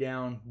 get beat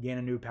down, gain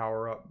a new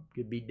power-up,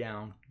 get beat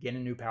down, gain a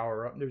new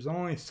power-up. There's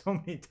only so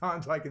many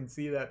times I can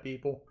see that,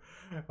 people.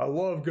 I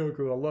love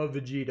Goku, I love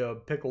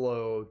Vegeta,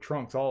 Piccolo,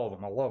 Trunks, all of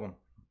them. I love them.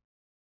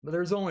 But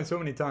there's only so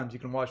many times you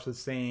can watch the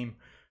same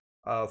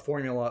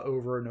formula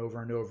over and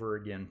over and over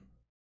again.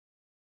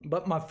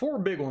 But my 4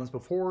 big ones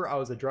before I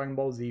was a Dragon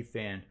Ball Z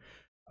fan.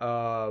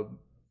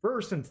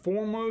 First and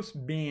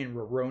foremost being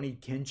Rurouni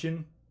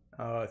Kenshin.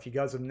 If you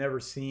guys have never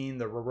seen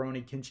the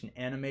Rurouni Kenshin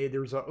anime,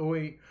 there's a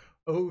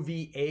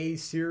OVA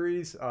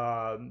series.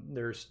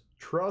 There's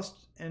Trust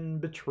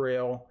and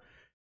Betrayal,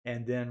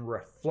 and then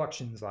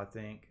Reflections, I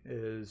think,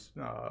 is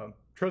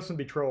Trust and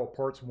Betrayal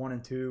parts 1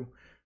 and 2.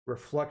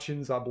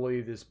 Reflections, I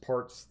believe, is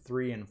parts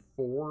 3 and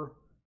 4.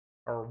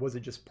 Or was it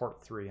just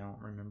part 3? I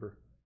don't remember.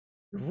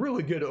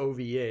 Really good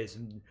OVAs,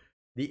 and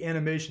the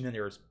animation in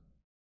there is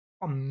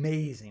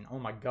amazing. Oh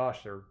my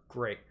gosh, they're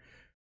great.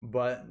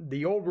 But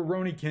the old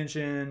Rurouni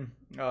Kenshin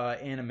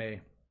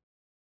anime,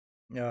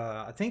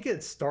 I think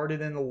it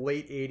started in the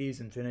late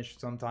 80s and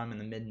finished sometime in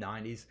the mid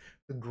 90s. It's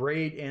a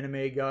great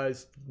anime,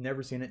 guys.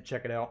 Never seen it,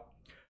 check it out.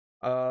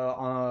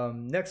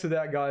 Next to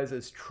that, guys,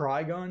 is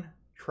Trigun.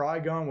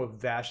 Trigun with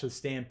Vash the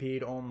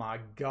Stampede. Oh my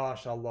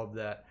gosh, I love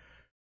that.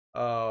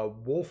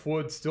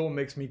 Wolfwood still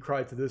makes me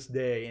cry to this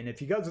day. And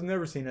if you guys have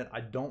never seen it, I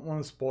don't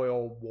want to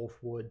spoil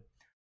Wolfwood.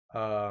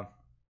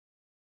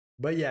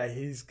 But yeah,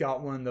 he's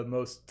got one of the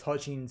most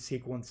touching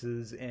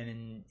sequences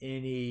in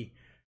any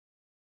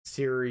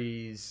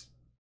series,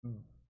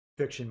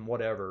 fiction,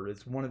 whatever.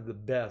 It's one of the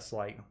best.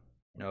 Like,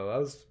 you know, that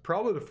was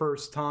probably the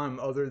first time,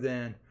 other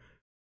than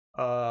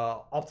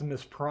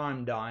Optimus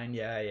Prime dying.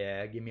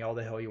 Yeah, give me all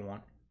the hell you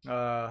want.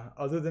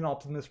 Other than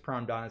Optimus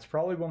Prime dying, it's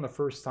probably one of the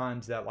first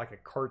times that like a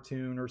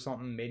cartoon or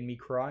something made me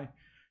cry.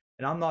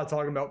 And I'm not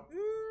talking about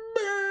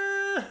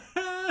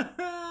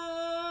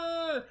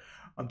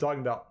I'm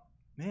talking about,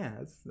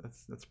 man,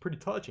 that's pretty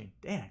touching.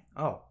 Dang.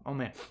 Oh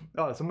man.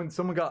 Oh,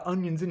 someone got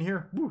onions in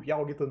here. Woo,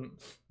 y'all get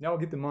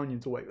them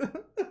onions away.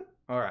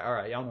 all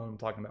right, y'all know what I'm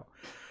talking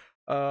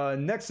about.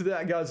 Next to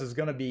that, guys, is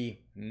gonna be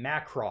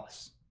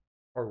Macross,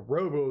 or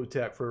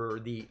Robotech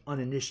for the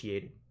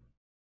uninitiated.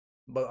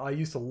 But I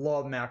used to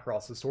love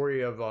Macross. The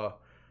story of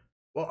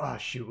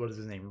shoot, what is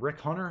his name? Rick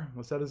Hunter?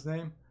 Was that his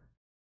name?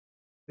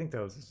 I think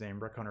that was his name,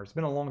 Rick Hunter. It's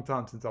been a long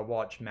time since I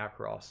watched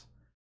Macross.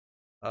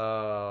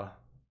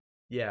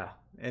 Yeah.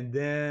 And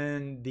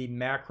then the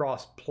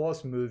Macross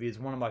Plus movie is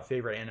one of my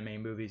favorite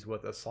anime movies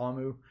with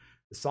Osamu.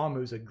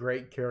 Osamu is a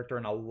great character,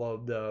 and I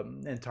love the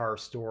entire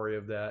story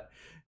of that.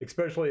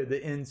 Especially at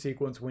the end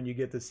sequence when you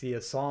get to see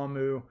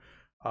Osamu.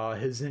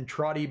 His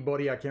Entrati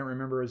buddy, I can't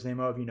remember his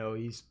name of, you know,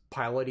 he's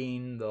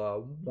piloting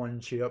the one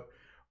ship,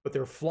 but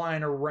they're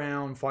flying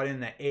around fighting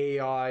the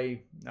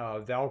AI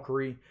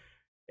Valkyrie.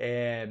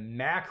 And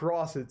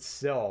Macross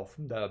itself,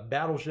 the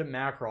battleship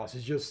Macross,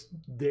 is just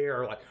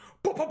there, like,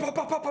 bah, bah, bah,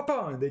 bah, bah, bah,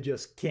 bah, and they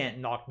just can't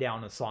knock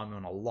down Osamu,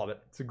 and I love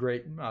it. It's a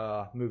great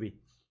movie.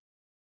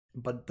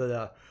 But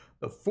the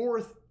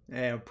fourth,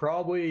 and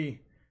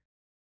probably,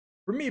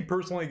 for me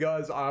personally,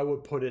 guys, I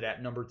would put it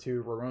at number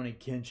 2. Rurouni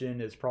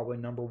Kenshin is probably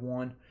number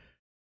 1.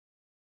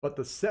 But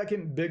the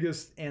second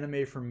biggest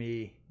anime for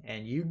me,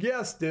 and you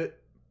guessed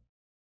it,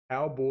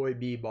 Cowboy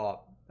Bebop.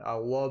 I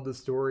love the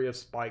story of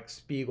Spike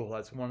Spiegel.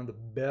 That's one of the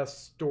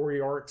best story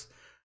arcs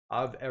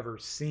I've ever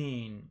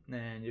seen.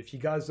 And if you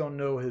guys don't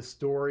know his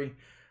story,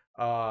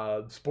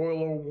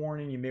 spoiler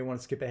warning, you may want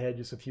to skip ahead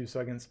just a few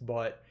seconds,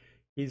 but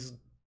he's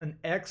an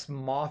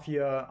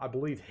ex-mafia, I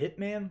believe,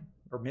 hitman,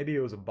 or maybe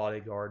it was a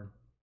bodyguard.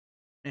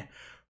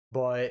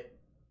 But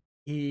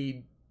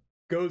he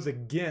goes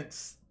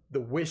against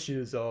the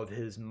wishes of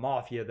his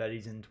mafia that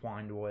he's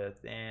entwined with,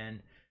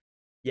 and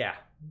yeah,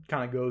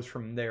 kind of goes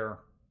from there.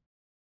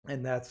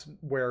 And that's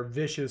where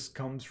Vicious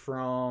comes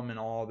from and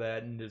all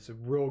that, and it's a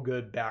real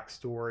good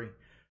backstory.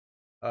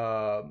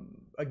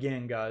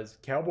 Again, guys,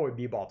 Cowboy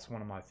Bebop's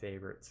one of my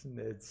favorites.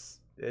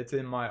 It's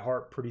in my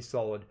heart pretty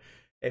solid.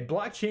 And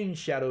Chain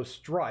Shadow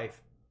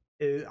Strife,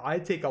 I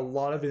take a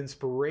lot of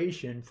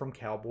inspiration from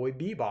Cowboy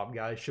Bebop,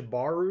 guys.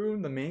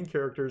 Shibaru, the main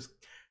characters,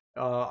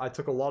 I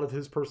took a lot of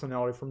his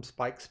personality from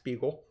Spike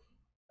Spiegel.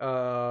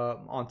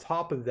 On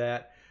top of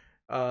that,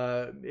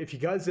 if you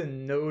guys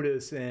didn't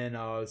notice in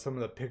some of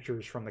the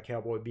pictures from the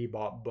Cowboy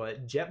Bebop,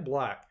 but Jet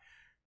Black,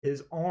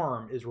 his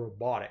arm is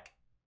robotic.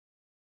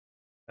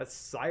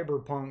 That's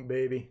cyberpunk,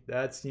 baby.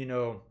 That's, you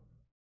know,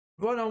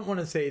 well, I don't want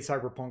to say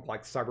cyberpunk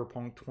like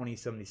Cyberpunk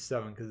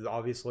 2077, because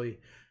obviously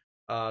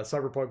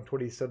Cyberpunk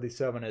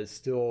 2077 is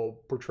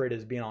still portrayed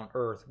as being on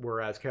Earth,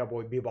 whereas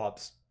Cowboy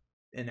Bebop's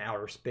in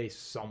outer space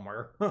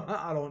somewhere.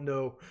 I don't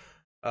know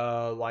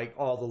like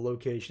all the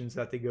locations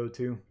that they go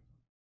to.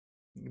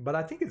 But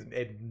I think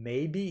it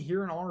may be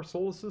here in our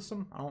solar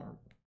system. I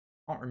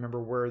don't remember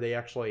where they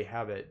actually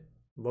have it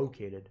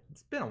located.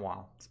 It's been a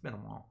while.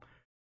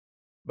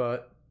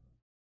 But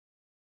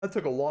I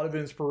took a lot of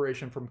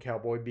inspiration from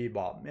Cowboy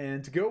Bebop.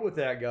 And to go with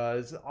that,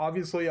 guys,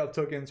 obviously I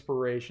took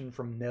inspiration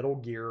from Metal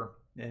Gear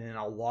and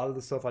a lot of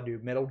the stuff I do.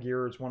 Metal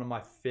Gear is one of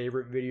my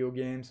favorite video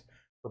games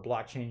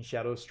for Chain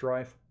Shadow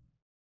Strife.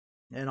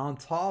 And on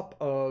top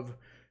of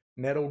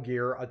Metal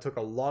Gear, I took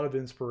a lot of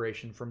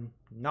inspiration from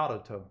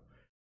Naruto.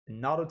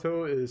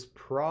 Naruto is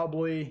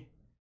probably,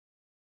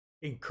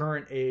 in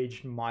current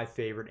age, my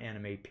favorite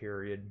anime,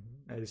 period.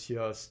 It's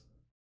just,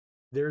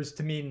 there's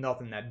to me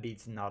nothing that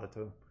beats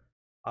Naruto.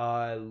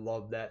 I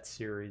love that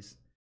series.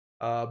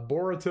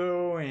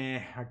 Boruto,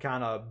 I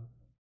kind of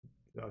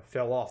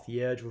fell off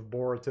the edge with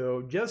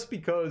Boruto just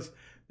because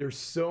there's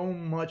so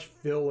much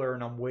filler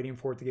and I'm waiting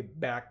for it to get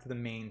back to the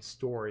main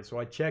story. So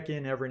I check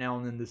in every now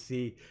and then to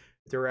see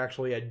if they're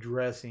actually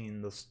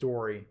addressing the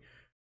story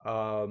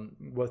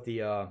with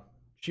the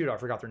shoot, I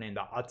forgot their name.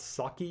 The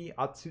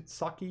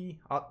Atsutsuki.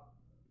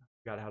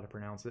 Forgot how to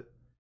pronounce it.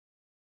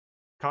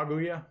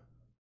 Kaguya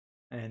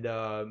and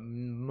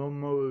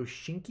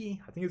Momoshinki.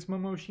 I think it's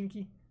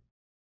Momoshinki.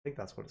 I think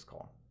that's what it's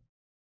called.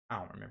 I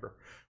don't remember.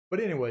 But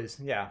anyways,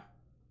 yeah.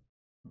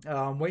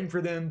 Waiting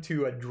for them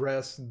to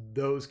address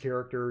those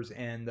characters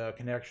and the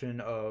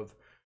connection of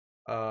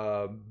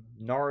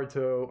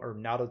Naruto,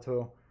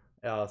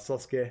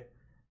 Sasuke,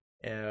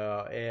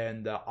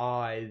 and the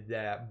eye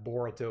that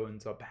Boruto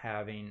ends up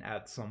having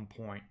at some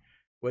point.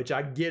 Which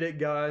I get it,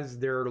 guys.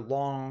 They're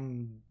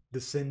long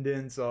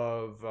descendants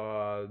of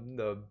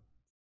the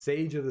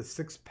Sage of the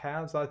Six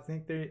Paths, I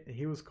think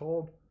he was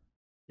called.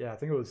 Yeah, I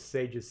think it was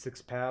Sage of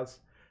Six Paths.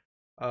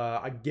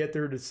 I get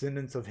they're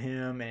descendants of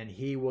him, and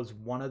he was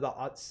one of the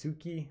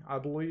Atsuki, I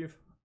believe.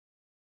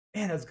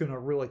 Man, that's gonna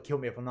really kill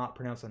me if I'm not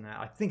pronouncing that.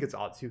 I think it's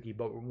Atsuki,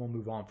 but we'll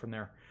move on from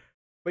there.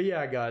 But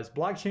yeah, guys,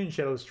 Black Chain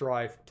Shadow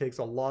Strife takes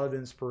a lot of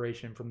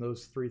inspiration from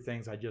those three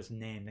things I just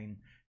named. And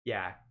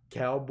yeah,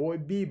 Cowboy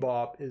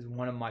Bebop is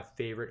one of my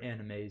favorite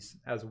animes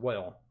as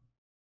well.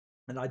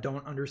 And I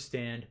don't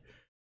understand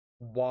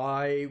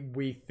why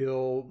we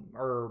feel,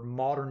 or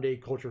modern day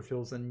culture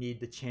feels the need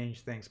to change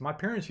things. My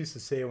parents used to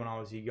say when I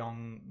was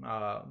when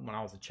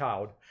I was a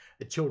child,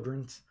 the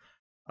children's,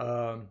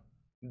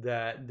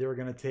 that they're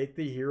gonna take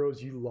the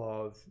heroes you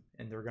love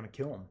and they're gonna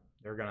kill them.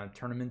 They're gonna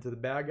turn them into the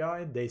bad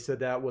guy. They said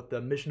that with the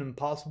Mission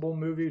Impossible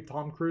movie,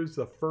 Tom Cruise,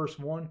 the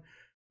first one,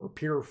 where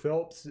Peter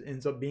Phelps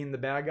ends up being the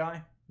bad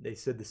guy. They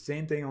said the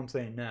same thing I'm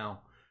saying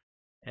now.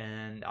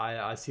 And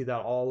I see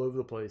that all over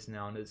the place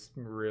now, and it's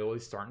really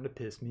starting to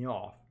piss me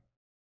off.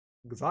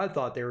 Because I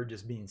thought they were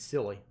just being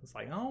silly. It's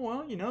like, oh,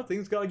 well, you know,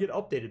 things got to get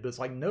updated. But it's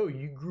like, no,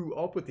 you grew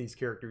up with these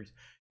characters.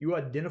 You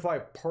identify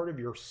part of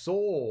your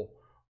soul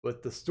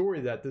with the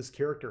story that this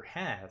character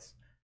has.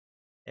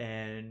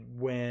 And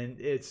when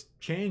it's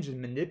changed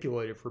and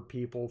manipulated for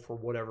people for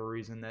whatever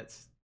reason,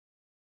 that's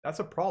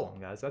a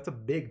problem, guys. That's a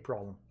big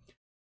problem.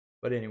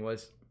 But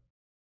anyways,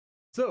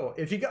 so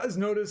if you guys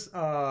notice,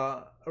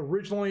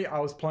 originally I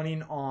was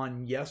planning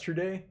on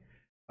yesterday.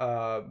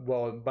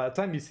 Well, by the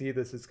time you see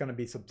this, it's going to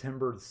be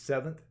September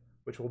 7th,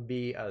 which will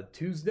be a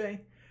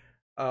Tuesday.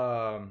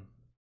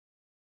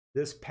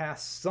 This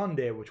past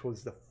Sunday, which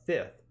was the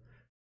 5th,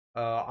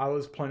 I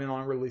was planning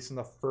on releasing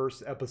the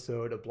first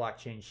episode of Black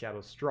Chain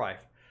Shadow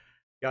Strife.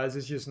 Guys,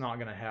 it's just not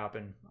going to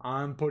happen.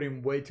 I'm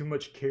putting way too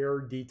much care,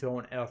 detail,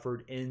 and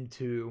effort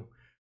into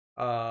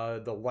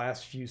the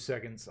last few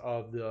seconds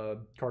of the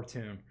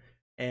cartoon.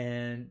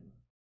 And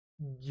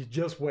you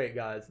just wait,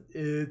 guys.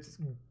 It's...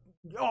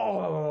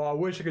 Oh, I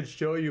wish I could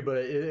show you, but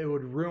it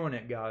would ruin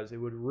it, guys. It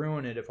would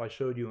ruin it if I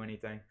showed you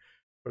anything.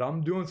 But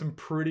I'm doing some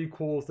pretty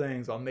cool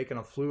things. I'm making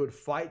a fluid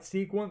fight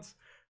sequence.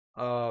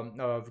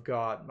 I've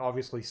got,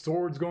 obviously,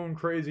 swords going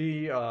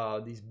crazy.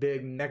 These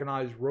big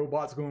mechanized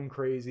robots going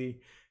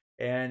crazy.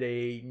 And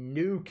a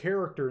new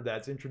character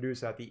that's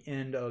introduced at the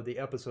end of the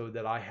episode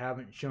that I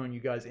haven't shown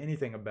you guys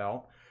anything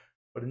about.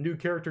 But a new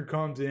character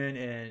comes in,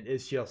 and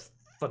it's just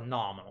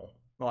phenomenal.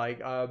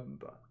 Like,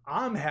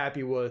 I'm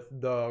happy with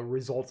the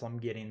results I'm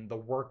getting, the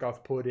work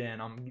I've put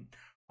in.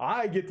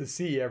 I get to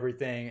see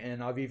everything,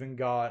 and I've even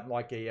got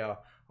like a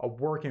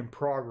work in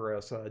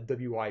progress,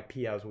 WIP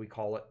as we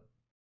call it,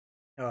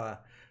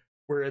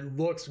 where it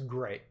looks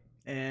great.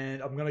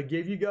 And I'm gonna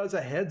give you guys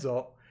a heads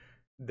up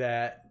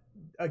that,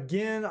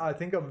 again, I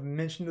think I've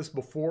mentioned this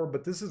before,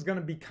 but this is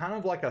gonna be kind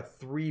of like a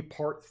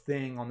 3-part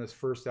thing on this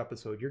first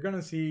episode. You're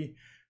gonna see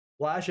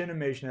flash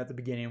animation at the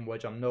beginning,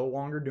 which I'm no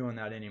longer doing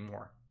that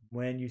anymore.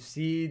 When you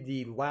see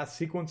the last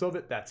sequence of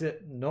it, that's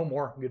it. No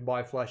more.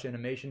 Goodbye, flash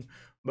animation.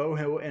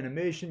 Moho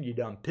animation, you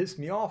done pissed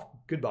me off.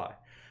 Goodbye.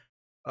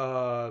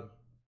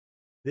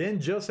 Then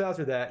just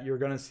after that, you're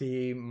going to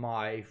see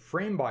my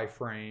frame by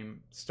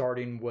frame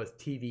starting with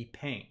TV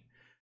Paint.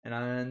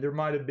 And there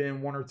might have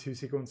been 1 or 2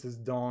 sequences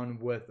done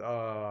with,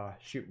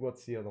 shoot,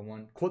 what's the other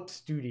one? Clip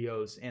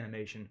Studios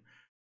animation.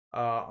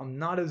 I'm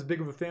not as big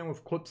of a fan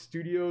with Clip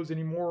Studios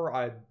anymore.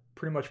 I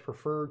pretty much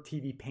prefer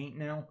TV Paint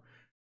now.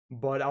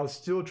 But I was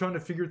still trying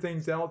to figure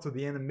things out so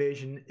the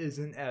animation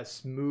isn't as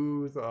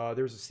smooth.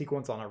 There's a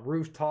sequence on a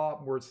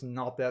rooftop where it's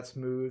not that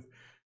smooth.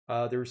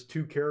 There's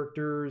 2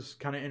 characters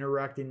kind of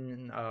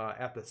interacting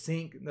at the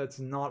sink that's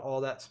not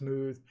all that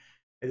smooth.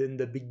 And then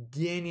the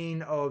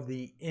beginning of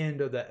the end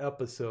of the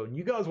episode, and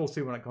you guys will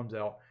see when it comes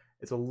out,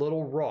 it's a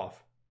little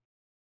rough.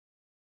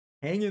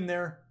 Hang in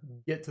there,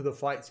 get to the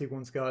fight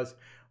sequence, guys.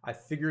 I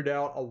figured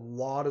out a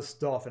lot of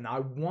stuff, and I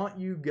want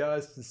you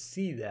guys to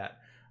see that.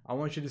 I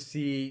want you to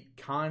see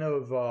kind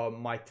of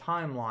my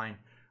timeline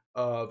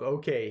of,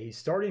 okay, he's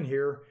starting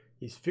here,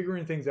 he's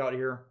figuring things out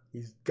here,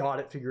 he's got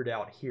it figured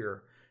out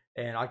here,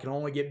 and I can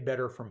only get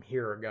better from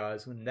here,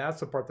 guys. And that's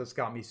the part that's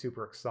got me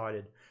super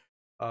excited.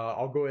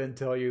 I'll go ahead and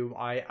tell you,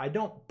 I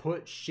don't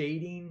put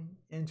shading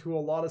into a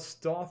lot of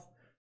stuff.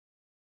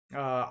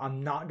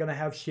 I'm not gonna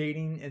have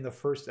shading in the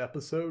first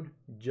episode.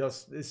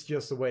 It's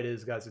just the way it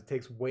is, guys. It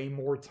takes way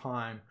more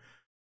time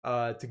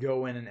to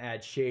go in and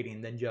add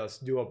shading than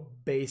just do a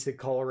basic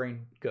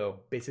coloring, go.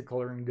 Basic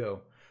coloring,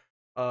 go.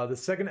 The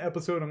second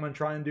episode, I'm going to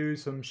try and do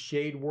some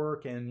shade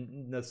work,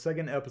 and the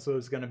second episode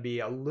is going to be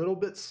a little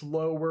bit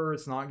slower.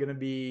 It's not going to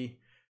be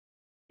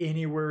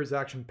anywhere as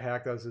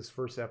action-packed as this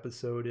first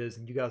episode is,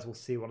 and you guys will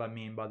see what I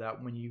mean by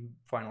that when you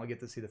finally get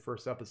to see the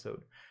first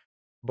episode.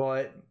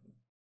 But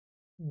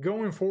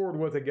going forward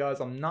with it, guys,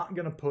 I'm not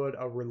going to put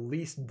a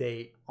release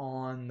date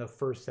on the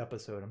first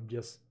episode.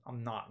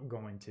 I'm not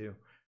going to.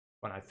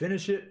 When I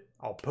finish it,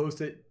 I'll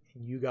post it,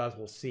 and you guys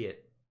will see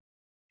it.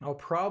 I'll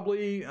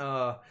probably,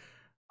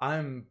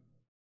 I'm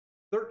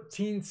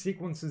 13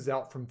 sequences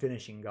out from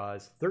finishing,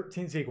 guys.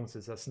 13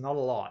 sequences, that's not a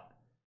lot.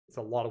 It's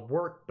a lot of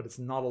work, but it's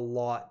not a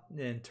lot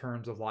in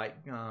terms of like,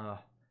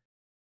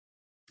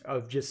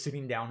 of just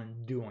sitting down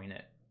and doing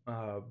it.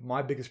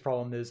 My biggest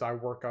problem is I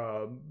work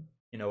a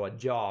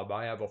job.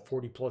 I have a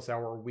 40+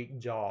 hour a week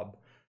job,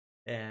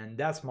 and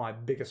that's my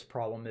biggest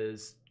problem,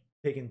 is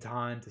taking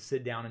time to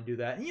sit down and do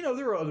that. And,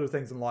 there are other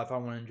things in life I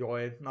want to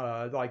enjoy,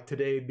 like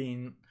today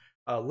being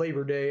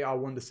Labor Day. I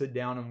wanted to sit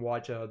down and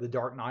watch The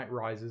Dark Knight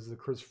Rises, the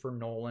Christopher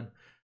Nolan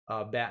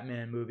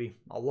Batman movie.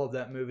 I love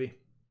that movie,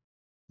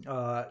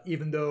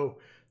 even though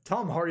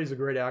Tom Hardy's a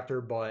great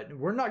actor. But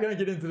we're not going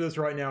to get into this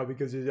right now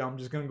because I'm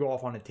just going to go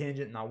off on a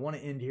tangent, and I want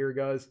to end here,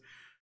 guys.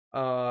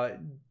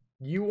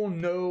 You will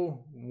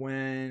know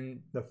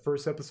when the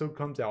first episode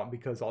comes out,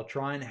 because I'll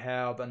try and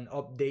have an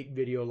update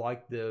video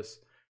like this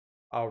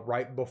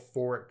right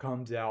before it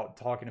comes out,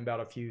 talking about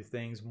a few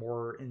things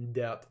more in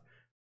depth.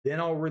 Then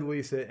I'll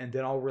release it, and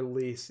then I'll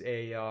release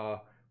a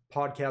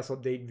podcast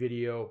update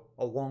video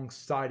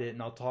alongside it,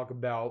 and I'll talk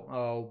about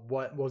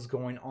what was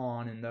going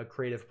on in the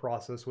creative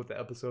process with the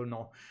episode, and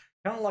I'll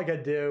kind of like I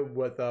did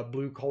with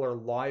Blue Collar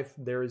Life.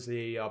 There's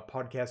a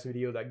podcast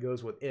video that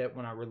goes with it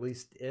when I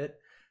released it.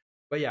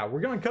 But yeah, we're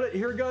gonna cut it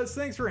here, guys.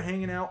 Thanks for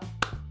hanging out.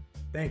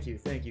 Thank you,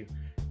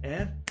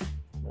 and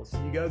we'll see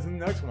you guys in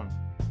the next one.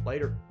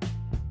 Later.